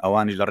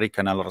ئەوانیش لە ڕێی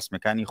کەناڵ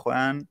ڕسمیەکانی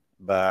خۆیان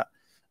بە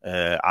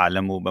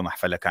عالەم و بە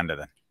مەحفەلەکان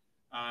دەدەن.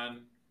 And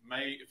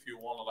if you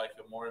want like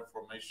more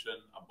information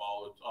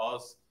about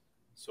us,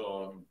 so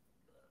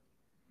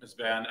Ms.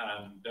 Ban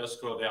and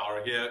Desco, they are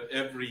here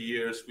every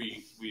year.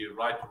 We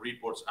write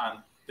reports, and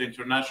the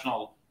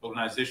international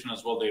organization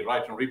as well, they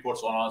write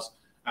reports on us,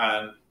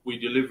 and we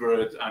deliver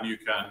it, and you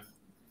can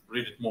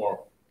read it more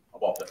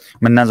about it.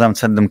 من نازم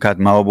چەندم کات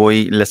ماوە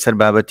بۆی لەسەر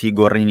بابەتی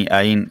گۆڕینی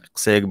ئاین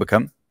قسەیەک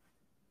بکەم.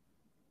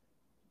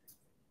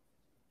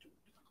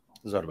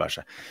 زۆر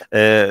باشە.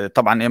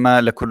 طبعا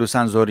ئێمە لە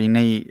کوردستان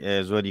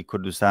زۆری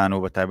کوردستان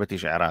و بە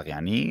تایبەتیش عێراق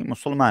ینی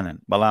موسڵمانن،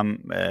 بەڵام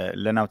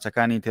لە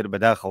ناوچەکانی تر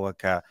بەداخەوە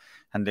کە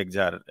هەندێک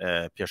جار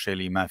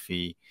پێشێلی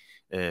مافی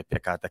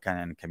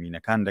پێکاتەکانیان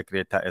کەمینەکان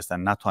دەکرێت تا ئێستا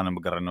ناتوانن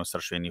بگەڕێنەوە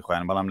سەر شوێنی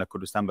خۆیان، بەڵام لە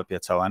کوردستان بە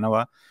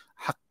پێچەوانەوە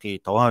حەقی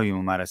تەواوی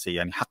ممارەسەی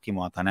ینی حەقی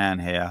مواتەنەیان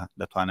هەیە،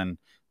 دەتوانن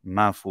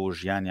ماف و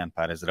ژیانیان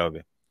پارێزراو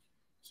بێ.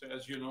 So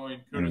as you know, in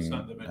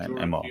Kurdistan the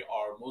majority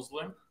are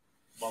Muslim,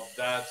 but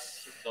that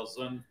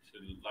doesn't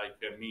like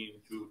mean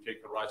to take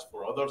the rights for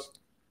others.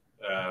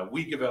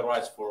 We give a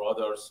rights for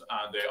others,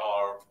 and they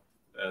are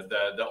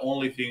the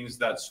only things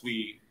that we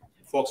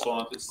focus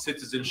on is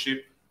citizenship,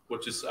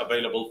 which is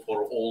available for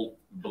all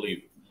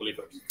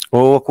believers.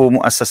 وەکو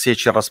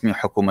مؤسسەیەکی ڕسمی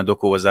حکوومەت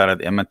وەکو وەزارەت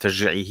ئێمە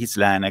تەشجیعی هیچ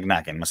لایەنێک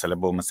ناکەین مەسەلە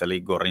بۆ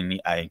مەسەلەی گۆڕینی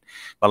ئاین،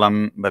 بەڵام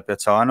بە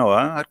پێچەوانەوە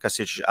هەر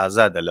کەسێکیش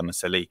ئازادە لە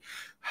مەسەلەی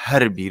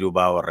هەر بیر و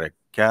باوەڕێک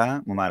کە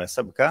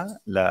ممارەسە بکە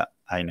لە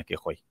ئاینەکەی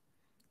خۆی.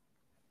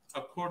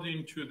 According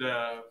to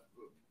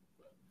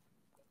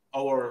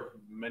our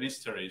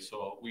ministry, so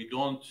we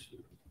don't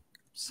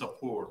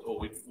support or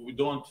we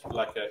don't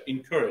like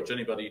encourage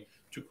anybody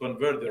to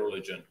convert their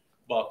religion,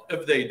 but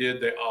if they did,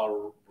 they are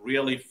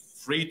really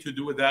free to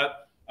do that,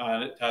 and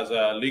it has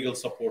a legal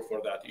support for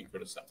that in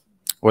Kurdistan.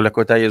 و لە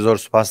کۆتایی زۆر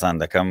سوپاسان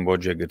دەکەم بۆ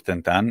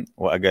جێگرتنتان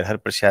و ئەگەر هەر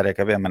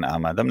پرسیارێکە بێ من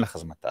ئامادەم لە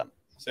خزمەتتان.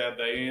 So at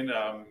the end,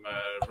 I'm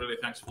really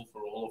thankful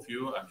for all of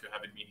you and for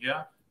having me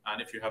here,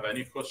 and if you have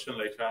any question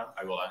later,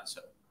 I will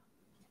answer.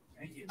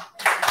 Thank you.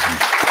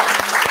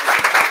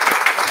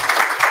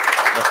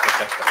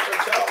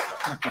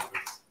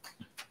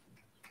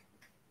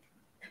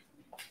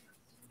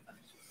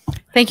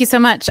 Thank you so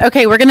much.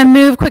 Okay, we're going to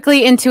move quickly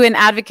into an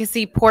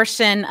advocacy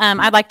portion.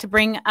 I'd like to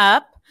bring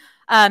up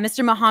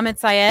Mr. Mohammed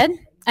Syed,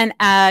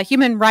 a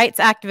human rights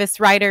activist,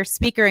 writer,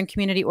 speaker, and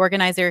community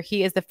organizer. He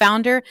is the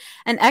founder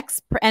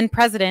and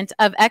president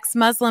of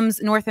Ex-Muslims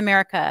North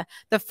America,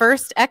 the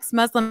first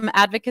ex-Muslim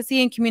advocacy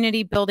and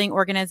community building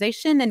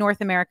organization in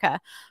North America.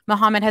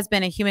 Mohammed has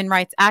been a human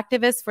rights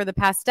activist for the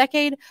past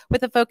decade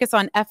with a focus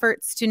on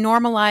efforts to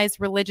normalize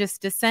religious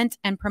dissent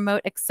and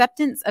promote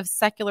acceptance of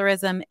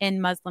secularism in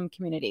Muslim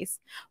communities.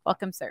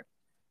 Welcome, sir.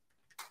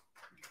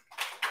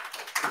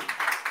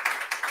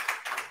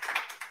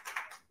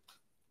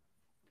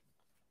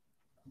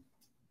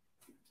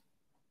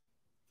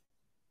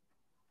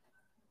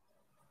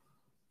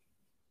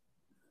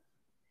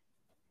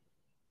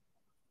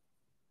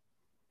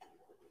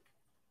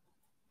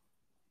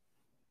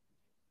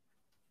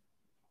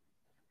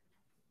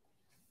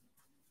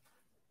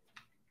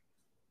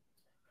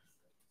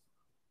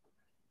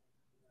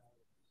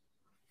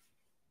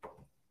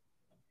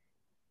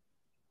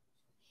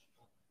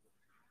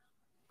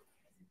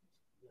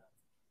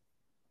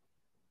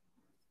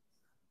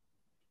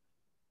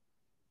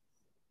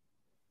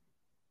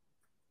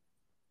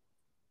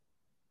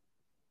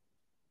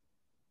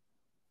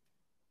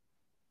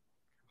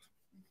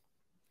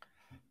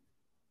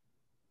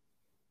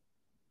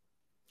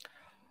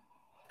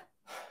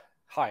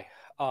 Hi,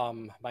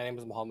 my name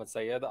is Mohammed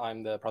Sayed.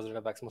 I'm the president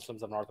of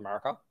Ex-Muslims of North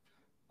America.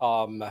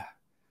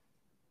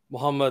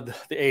 Muhammad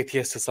the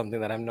atheist is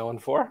something that I'm known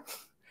for,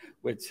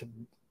 which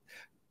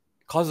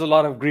causes a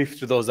lot of grief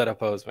to those that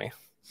oppose me.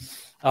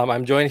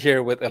 I'm joined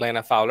here with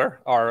Elena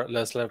Fowler, our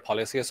legislative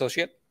policy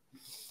associate.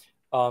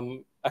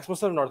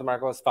 Ex-Muslims of North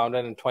America was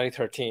founded in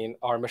 2013.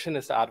 Our mission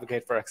is to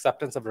advocate for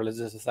acceptance of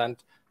religious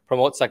dissent,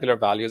 promote secular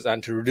values,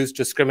 and to reduce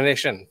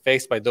discrimination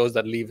faced by those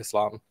that leave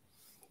Islam.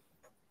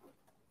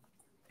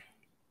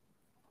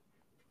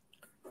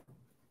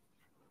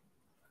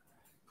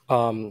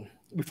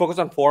 We focus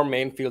on 4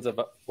 main fields of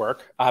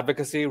work: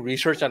 advocacy,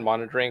 research and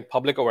monitoring,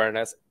 public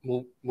awareness,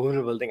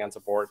 movement building, and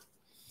support.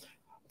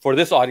 For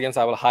this audience,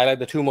 I will highlight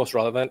the 2 most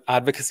relevant: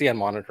 advocacy and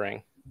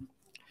monitoring.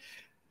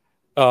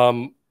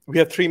 We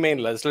have 3 main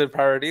legislative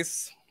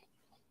priorities.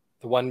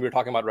 The one we're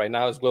talking about right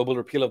now is global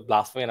repeal of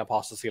blasphemy and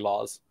apostasy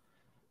laws.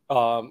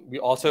 We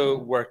also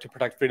work to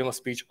protect freedom of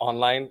speech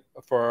online.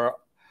 For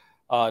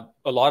a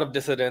lot of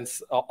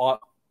dissidents,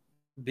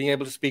 being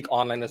able to speak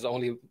online is the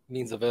only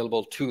means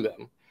available to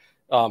them.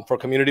 For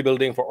community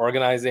building, for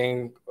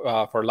organizing,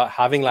 for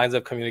having lines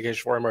of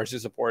communication, for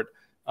emergency support,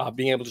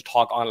 being able to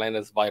talk online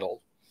is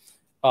vital.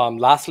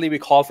 Lastly, we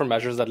call for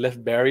measures that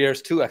lift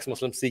barriers to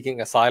ex-Muslims seeking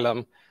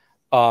asylum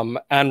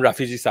and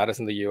refugee status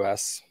in the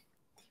US.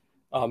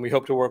 We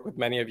hope to work with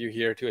many of you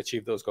here to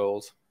achieve those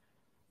goals.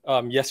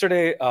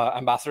 Yesterday,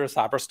 Ambassador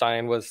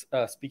Saperstein was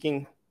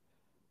speaking,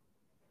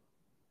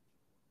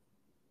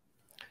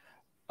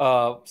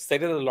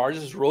 stated that the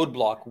largest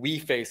roadblock we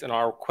face in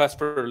our quest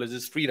for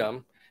religious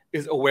freedom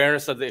is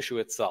awareness of the issue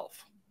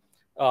itself.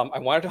 I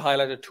wanted to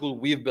highlight a tool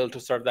we've built to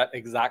serve that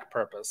exact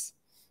purpose.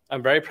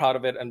 I'm very proud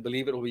of it and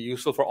believe it will be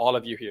useful for all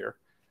of you here.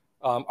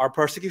 Our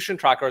persecution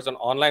tracker is an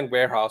online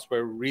warehouse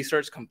where we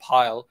research,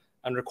 compile,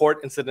 and record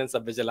incidents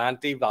of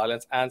vigilante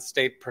violence and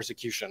state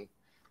persecution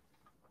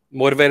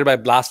motivated by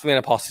blasphemy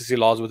and apostasy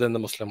laws within the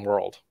Muslim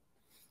world.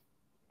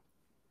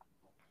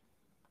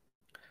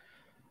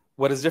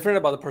 What is different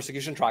about the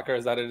persecution tracker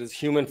is that it is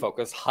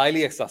human-focused,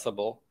 highly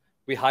accessible.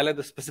 We highlight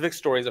the specific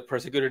stories of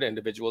persecuted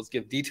individuals,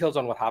 give details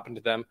on what happened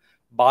to them,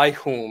 by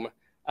whom,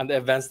 and the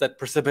events that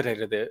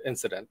precipitated the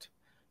incident.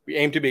 We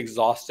aim to be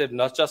exhaustive,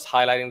 not just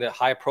highlighting the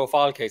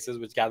high-profile cases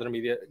which garner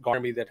media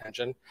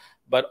attention,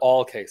 but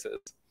all cases.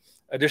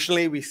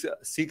 Additionally, we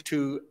seek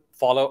to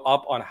follow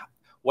up on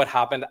what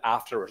happened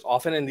afterwards.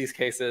 Often in these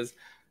cases,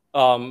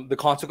 the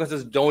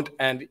consequences don't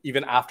end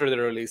even after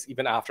their release,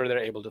 even after they're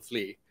able to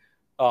flee.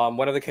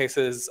 One of the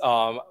cases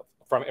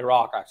from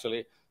Iraq,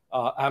 actually,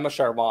 Ahmad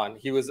Sharwan,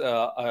 he was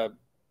a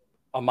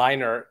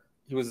minor.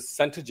 He was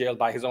sent to jail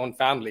by his own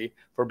family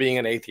for being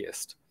an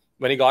atheist.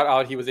 When he got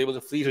out, he was able to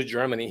flee to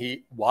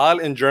Germany. While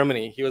in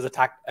Germany, he was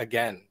attacked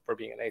again for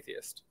being an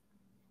atheist.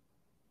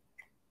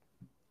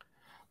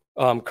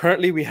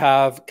 Currently, we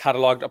have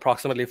cataloged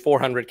approximately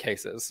 400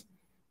 cases.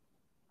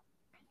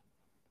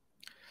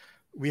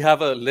 We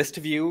have a list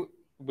view,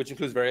 which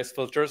includes various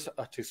filters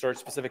to search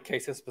specific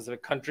cases,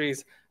 specific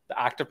countries, the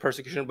active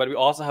persecution, but we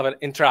also have an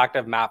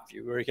interactive map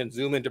view where you can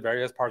zoom into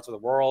various parts of the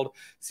world,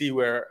 see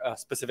where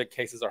specific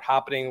cases are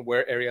happening,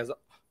 where areas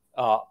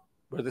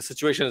where the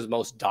situation is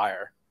most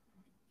dire.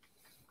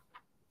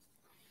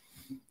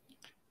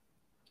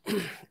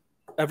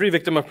 Every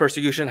victim of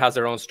persecution has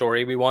their own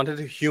story. We wanted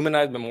to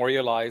humanize,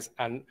 memorialize,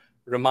 and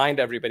remind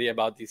everybody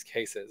about these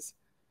cases.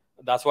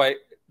 That's why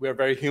we're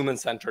very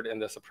human-centered in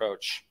this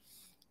approach.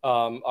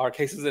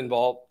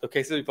 The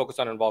cases we focus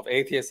on involve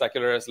atheists,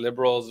 secularists,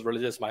 liberals,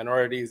 religious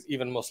minorities,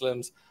 even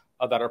Muslims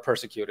that are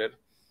persecuted.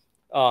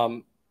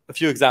 A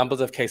few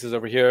examples of cases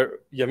over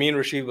here. Yamin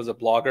Rashid was a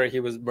blogger. He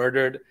was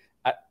murdered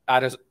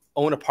at his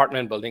own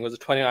apartment building. He was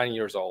 29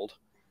 years old.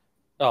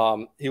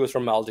 He was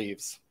from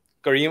Maldives.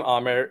 Kareem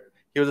Amir,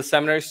 he was a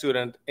seminary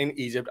student in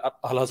Egypt at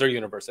Al-Azhar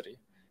University.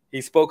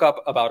 He spoke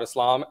up about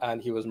Islam and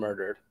he was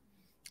murdered.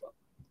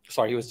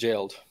 Sorry, he was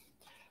jailed.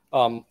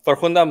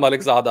 Farkhunda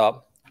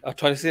Malikzada, a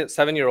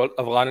 27-year-old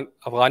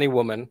Afghani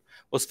woman,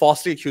 was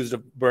falsely accused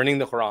of burning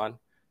the Quran.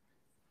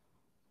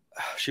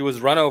 She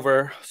was run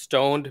over,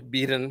 stoned,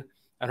 beaten,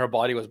 and her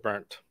body was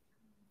burnt.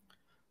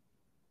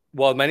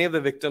 While many of the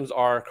victims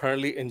are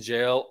currently in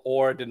jail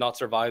or did not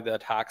survive the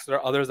attacks, there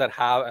are others that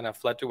have and have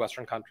fled to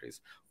Western countries.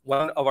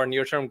 One of our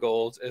near-term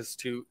goals is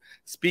to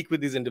speak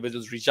with these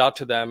individuals, reach out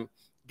to them,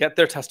 get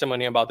their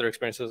testimony about their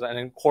experiences, and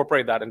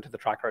incorporate that into the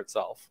tracker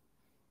itself.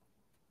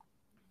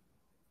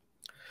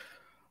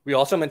 We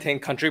also maintain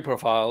country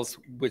profiles,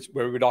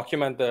 where we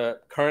document the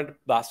current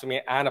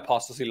blasphemy and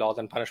apostasy laws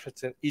and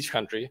punishments in each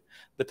country,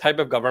 the type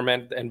of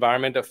government, the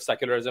environment of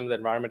secularism, the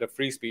environment of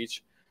free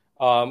speech.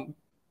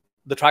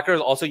 The tracker is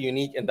also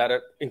unique in that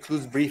it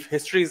includes brief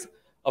histories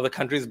of the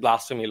country's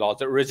blasphemy laws,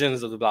 the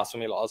origins of the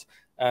blasphemy laws,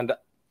 and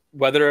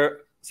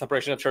whether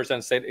separation of church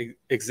and state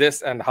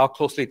exists and how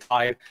closely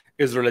tied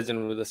is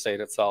religion with the state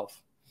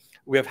itself.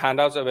 We have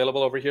handouts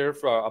available over here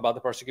about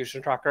the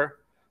persecution tracker.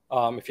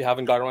 If you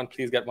haven't gotten one,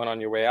 please get one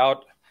on your way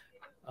out.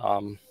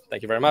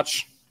 Thank you very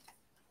much.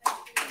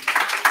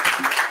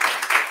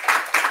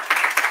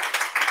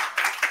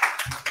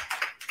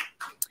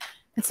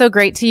 It's so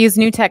great to use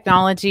new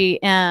technology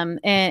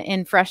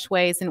in fresh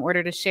ways in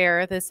order to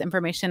share this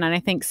information. And I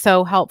think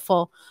so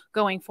helpful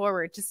going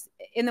forward, just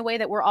in the way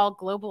that we're all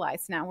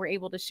globalized now. We're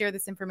able to share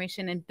this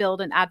information and build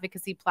an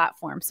advocacy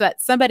platform. So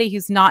that somebody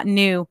who's not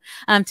new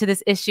to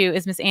this issue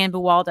is Ms. Ann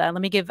Buwalda.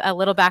 Let me give a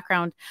little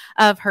background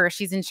of her.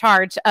 She's in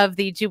charge of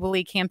the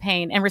Jubilee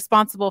campaign and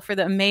responsible for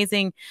the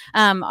amazing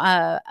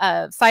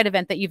side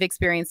event that you've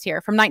experienced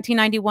here. From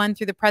 1991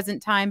 through the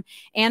present time,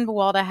 Ann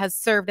Buwalda has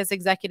served as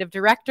executive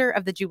director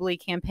of the Jubilee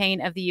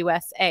campaign of the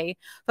USA,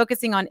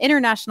 focusing on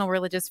international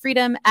religious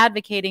freedom,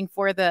 advocating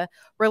for the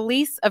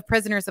release of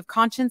prisoners of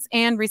conscience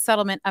and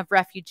resettlement of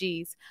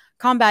refugees,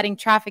 combating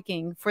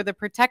trafficking, for the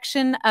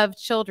protection of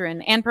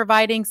children, and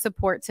providing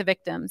support to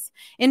victims.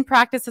 In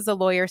practice as a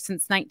lawyer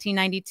since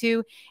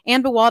 1992,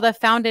 Ann Buwalda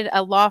founded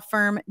a law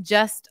firm,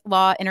 Just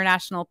Law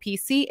International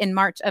PC, in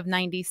March of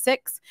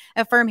 '96,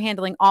 a firm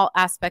handling all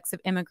aspects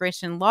of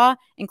immigration law,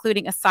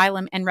 including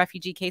asylum and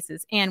refugee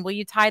cases. Ann, will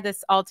you tie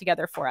this all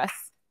together for us?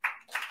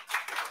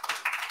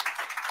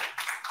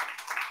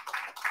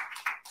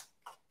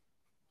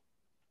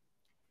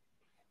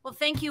 Well,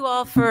 thank you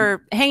all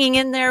for hanging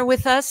in there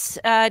with us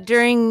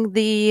during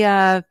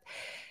the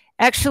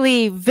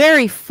actually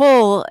very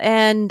full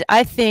and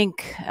I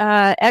think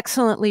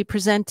excellently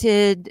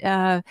presented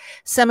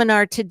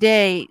seminar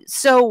today.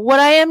 So what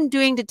I am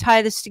doing to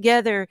tie this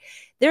together,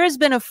 there has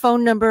been a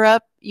phone number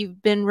up.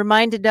 You've been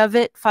reminded of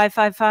it,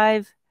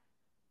 555.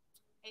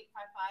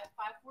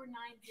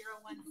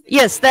 855-549-0160.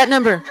 Yes, that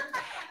number.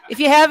 If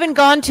you haven't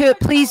gone to it,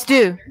 please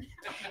do.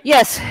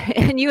 Yes,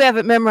 and you have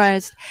it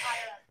memorized.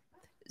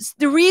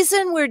 The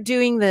reason we're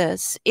doing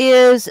this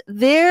is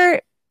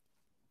there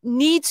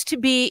needs to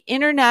be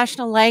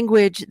international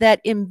language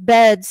that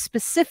embeds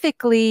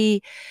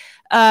specifically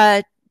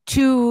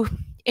to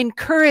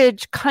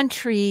encourage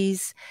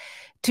countries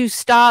to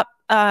stop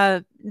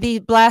the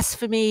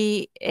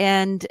blasphemy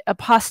and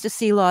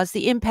apostasy laws,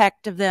 the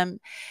impact of them,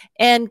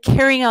 and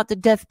carrying out the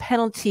death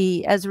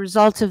penalty as a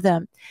result of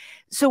them.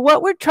 So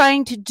what we're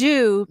trying to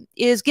do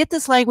is get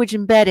this language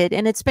embedded,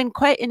 and it's been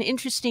quite an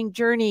interesting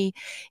journey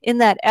in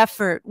that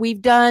effort.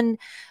 We've done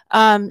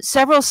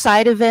several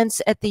side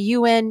events at the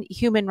UN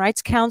Human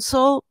Rights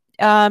Council.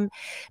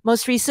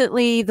 Most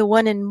recently, the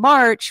one in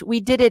March, we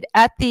did it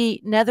at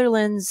the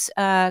Netherlands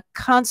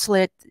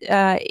consulate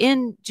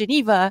in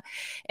Geneva,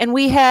 and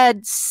we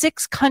had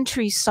 6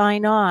 countries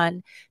sign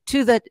on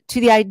to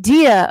the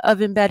idea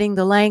of embedding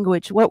the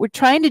language. What we're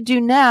trying to do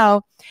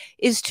now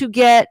is to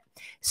get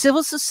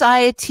civil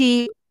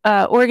society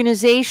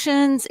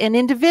organizations and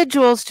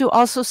individuals to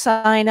also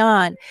sign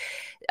on.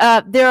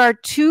 There are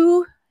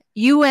 2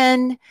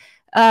 UN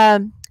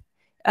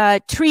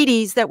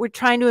treaties that we're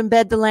trying to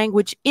embed the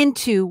language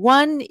into.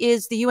 One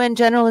is the UN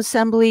General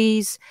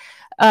Assembly's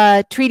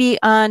Treaty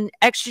on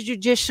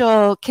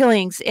Extrajudicial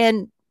Killings,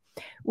 and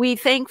we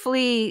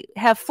thankfully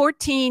have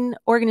 14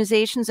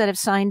 organizations that have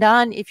signed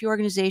on. If your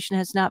organization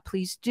has not,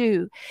 please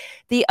do.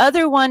 The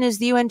other one is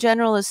the UN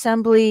General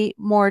Assembly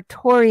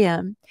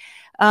Moratorium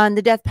on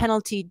the death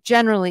penalty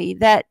generally,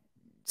 that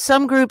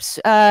some groups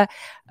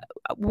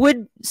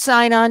would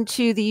sign on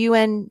to the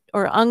UN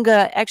or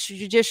UNGA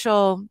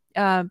extrajudicial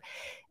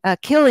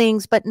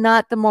killings, but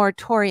not the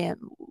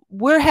moratorium.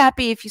 We're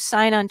happy if you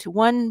sign on to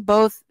one,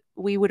 both.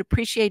 We would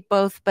appreciate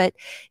both, but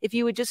if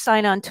you would just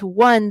sign on to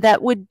one,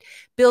 that would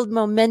build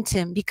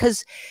momentum,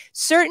 because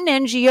certain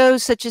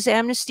NGOs such as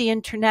Amnesty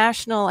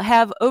International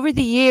have over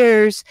the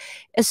years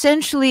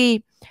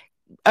essentially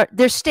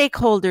they're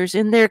stakeholders,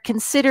 and they're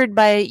considered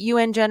by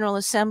UN General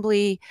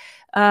Assembly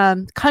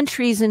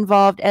countries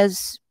involved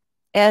as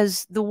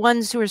the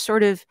ones who are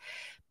sort of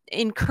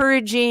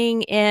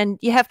encouraging, and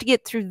you have to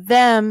get through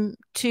them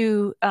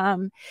to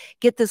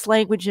get this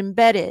language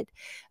embedded.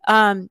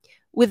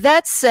 With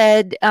that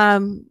said,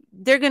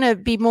 they're going to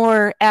be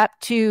more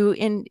apt to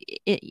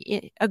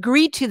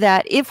agree to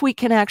that if we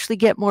can actually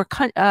get more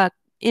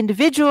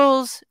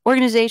individuals,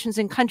 organizations,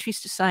 and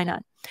countries to sign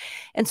on.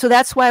 And so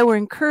that's why we're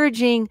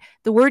encouraging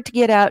the word to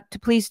get out to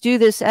please do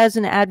this as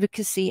an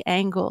advocacy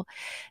angle.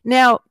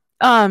 Now,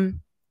 the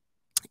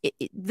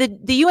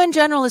UN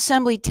General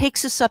Assembly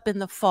takes us up in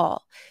the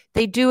fall.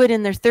 They do it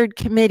in their 3rd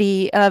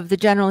committee of the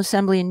General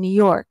Assembly in New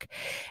York.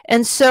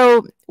 And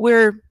so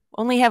we're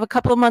only have a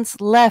couple of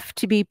months left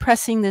to be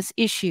pressing this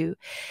issue.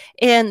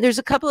 And there's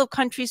a couple of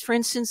countries, for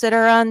instance, that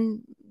are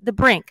on the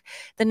brink.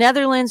 The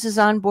Netherlands is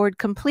on board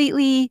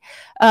completely.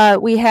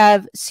 We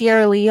have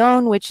Sierra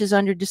Leone, which is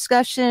under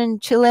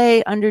discussion,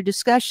 Chile under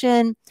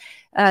discussion,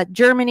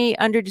 Germany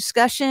under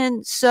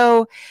discussion.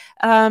 So,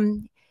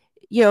 you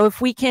know,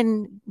 if we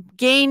can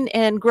gain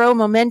and grow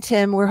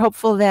momentum, we're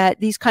hopeful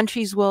that these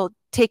countries will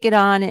take it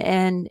on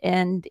and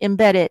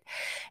embed it.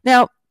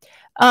 Now,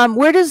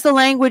 where does the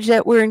language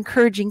that we're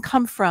encouraging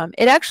come from?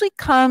 It actually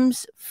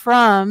comes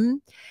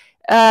from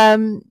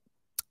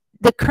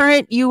the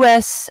current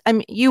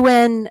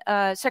UN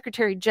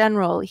Secretary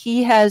General.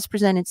 He has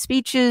presented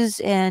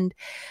speeches, and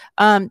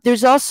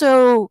there's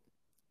also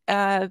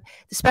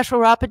the special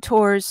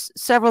rapporteurs,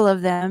 several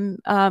of them,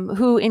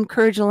 who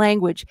encourage the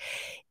language.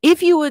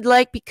 If you would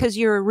like, because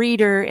you're a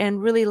reader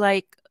and really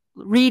like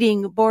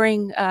reading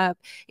boring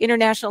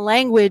international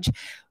language,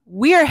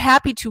 we are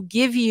happy to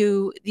give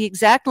you the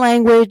exact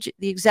language,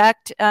 the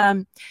exact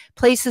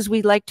places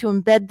we'd like to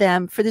embed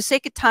them. For the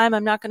sake of time,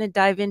 I'm not going to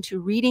dive into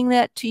reading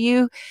that to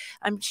you.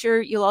 I'm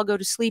sure you'll all go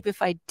to sleep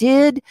if I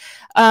did.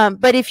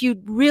 But if your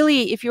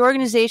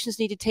organizations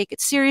need to take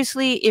it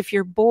seriously, if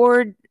your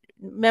board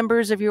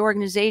members of your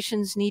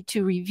organizations need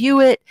to review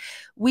it,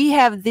 we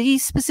have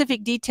these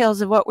specific details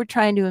of what we're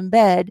trying to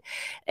embed.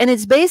 And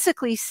it's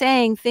basically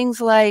saying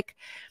things like,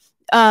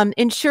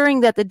 ensuring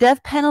that the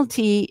death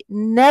penalty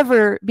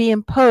never be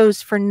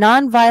imposed for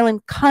nonviolent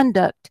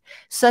conduct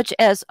such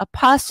as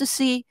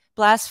apostasy,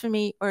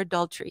 blasphemy, or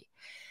adultery.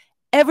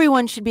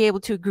 Everyone should be able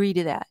to agree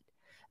to that.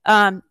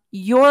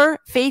 Your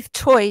faith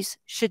choice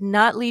should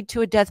not lead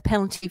to a death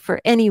penalty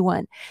for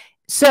anyone.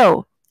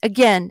 So,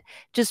 again,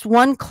 just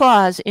one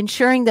clause,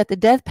 ensuring that the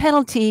death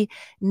penalty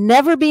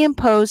never be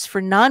imposed for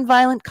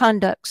nonviolent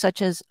conduct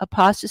such as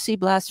apostasy,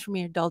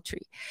 blasphemy, or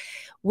adultery.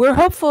 We're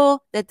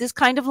hopeful that this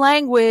kind of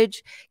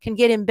language can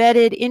get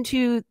embedded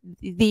into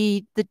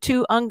the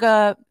two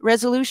UNGA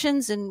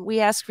resolutions, and we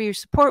ask for your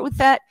support with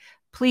that.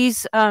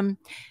 Please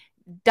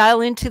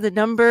dial into the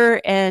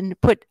number and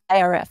put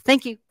IRF.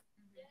 Thank you.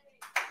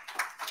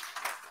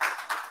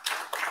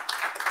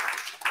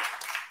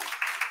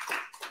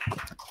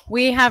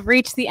 We have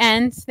reached the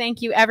end.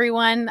 Thank you,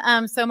 everyone,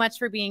 so much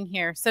for being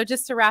here. So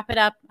just to wrap it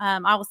up,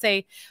 I will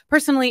say,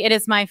 personally, it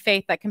is my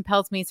faith that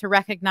compels me to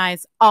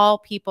recognize all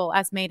people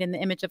as made in the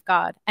image of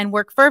God and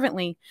work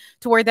fervently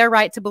toward their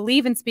right to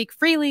believe and speak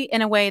freely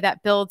in a way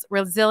that builds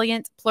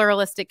resilient,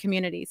 pluralistic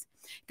communities.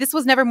 This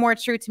was never more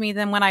true to me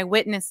than when I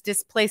witnessed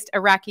displaced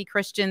Iraqi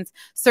Christians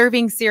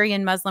serving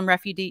Syrian Muslim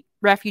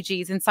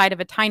refugees inside of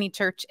a tiny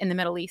church in the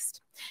Middle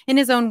East. In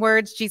his own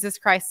words, Jesus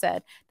Christ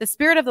said, "The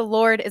Spirit of the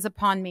Lord is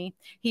upon me.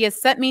 He has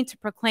sent me to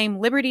proclaim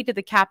liberty to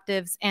the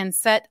captives and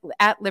set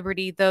at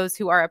liberty those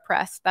who are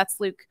oppressed." That's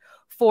Luke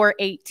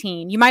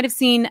 4:18. You might have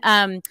seen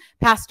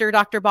Pastor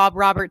Dr. Bob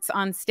Roberts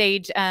on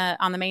stage,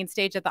 on the main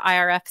stage at the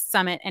IRF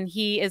Summit, and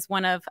he is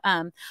one of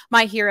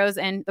my heroes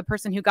and the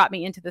person who got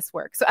me into this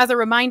work. So as a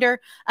reminder,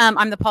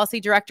 I'm the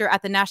policy director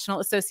at the National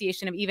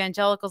Association of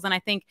Evangelicals, and I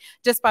think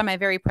just by my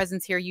very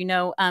presence here, you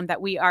know that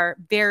we are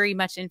very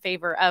much in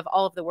favor of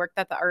all of the work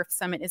that the IRF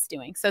Summit is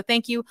doing. So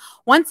thank you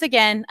once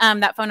again.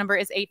 That phone number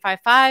is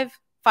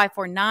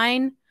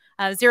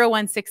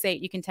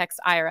 855-549-0168. You can text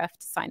IRF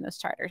to sign those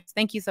charters.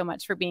 Thank you so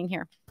much for being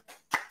here.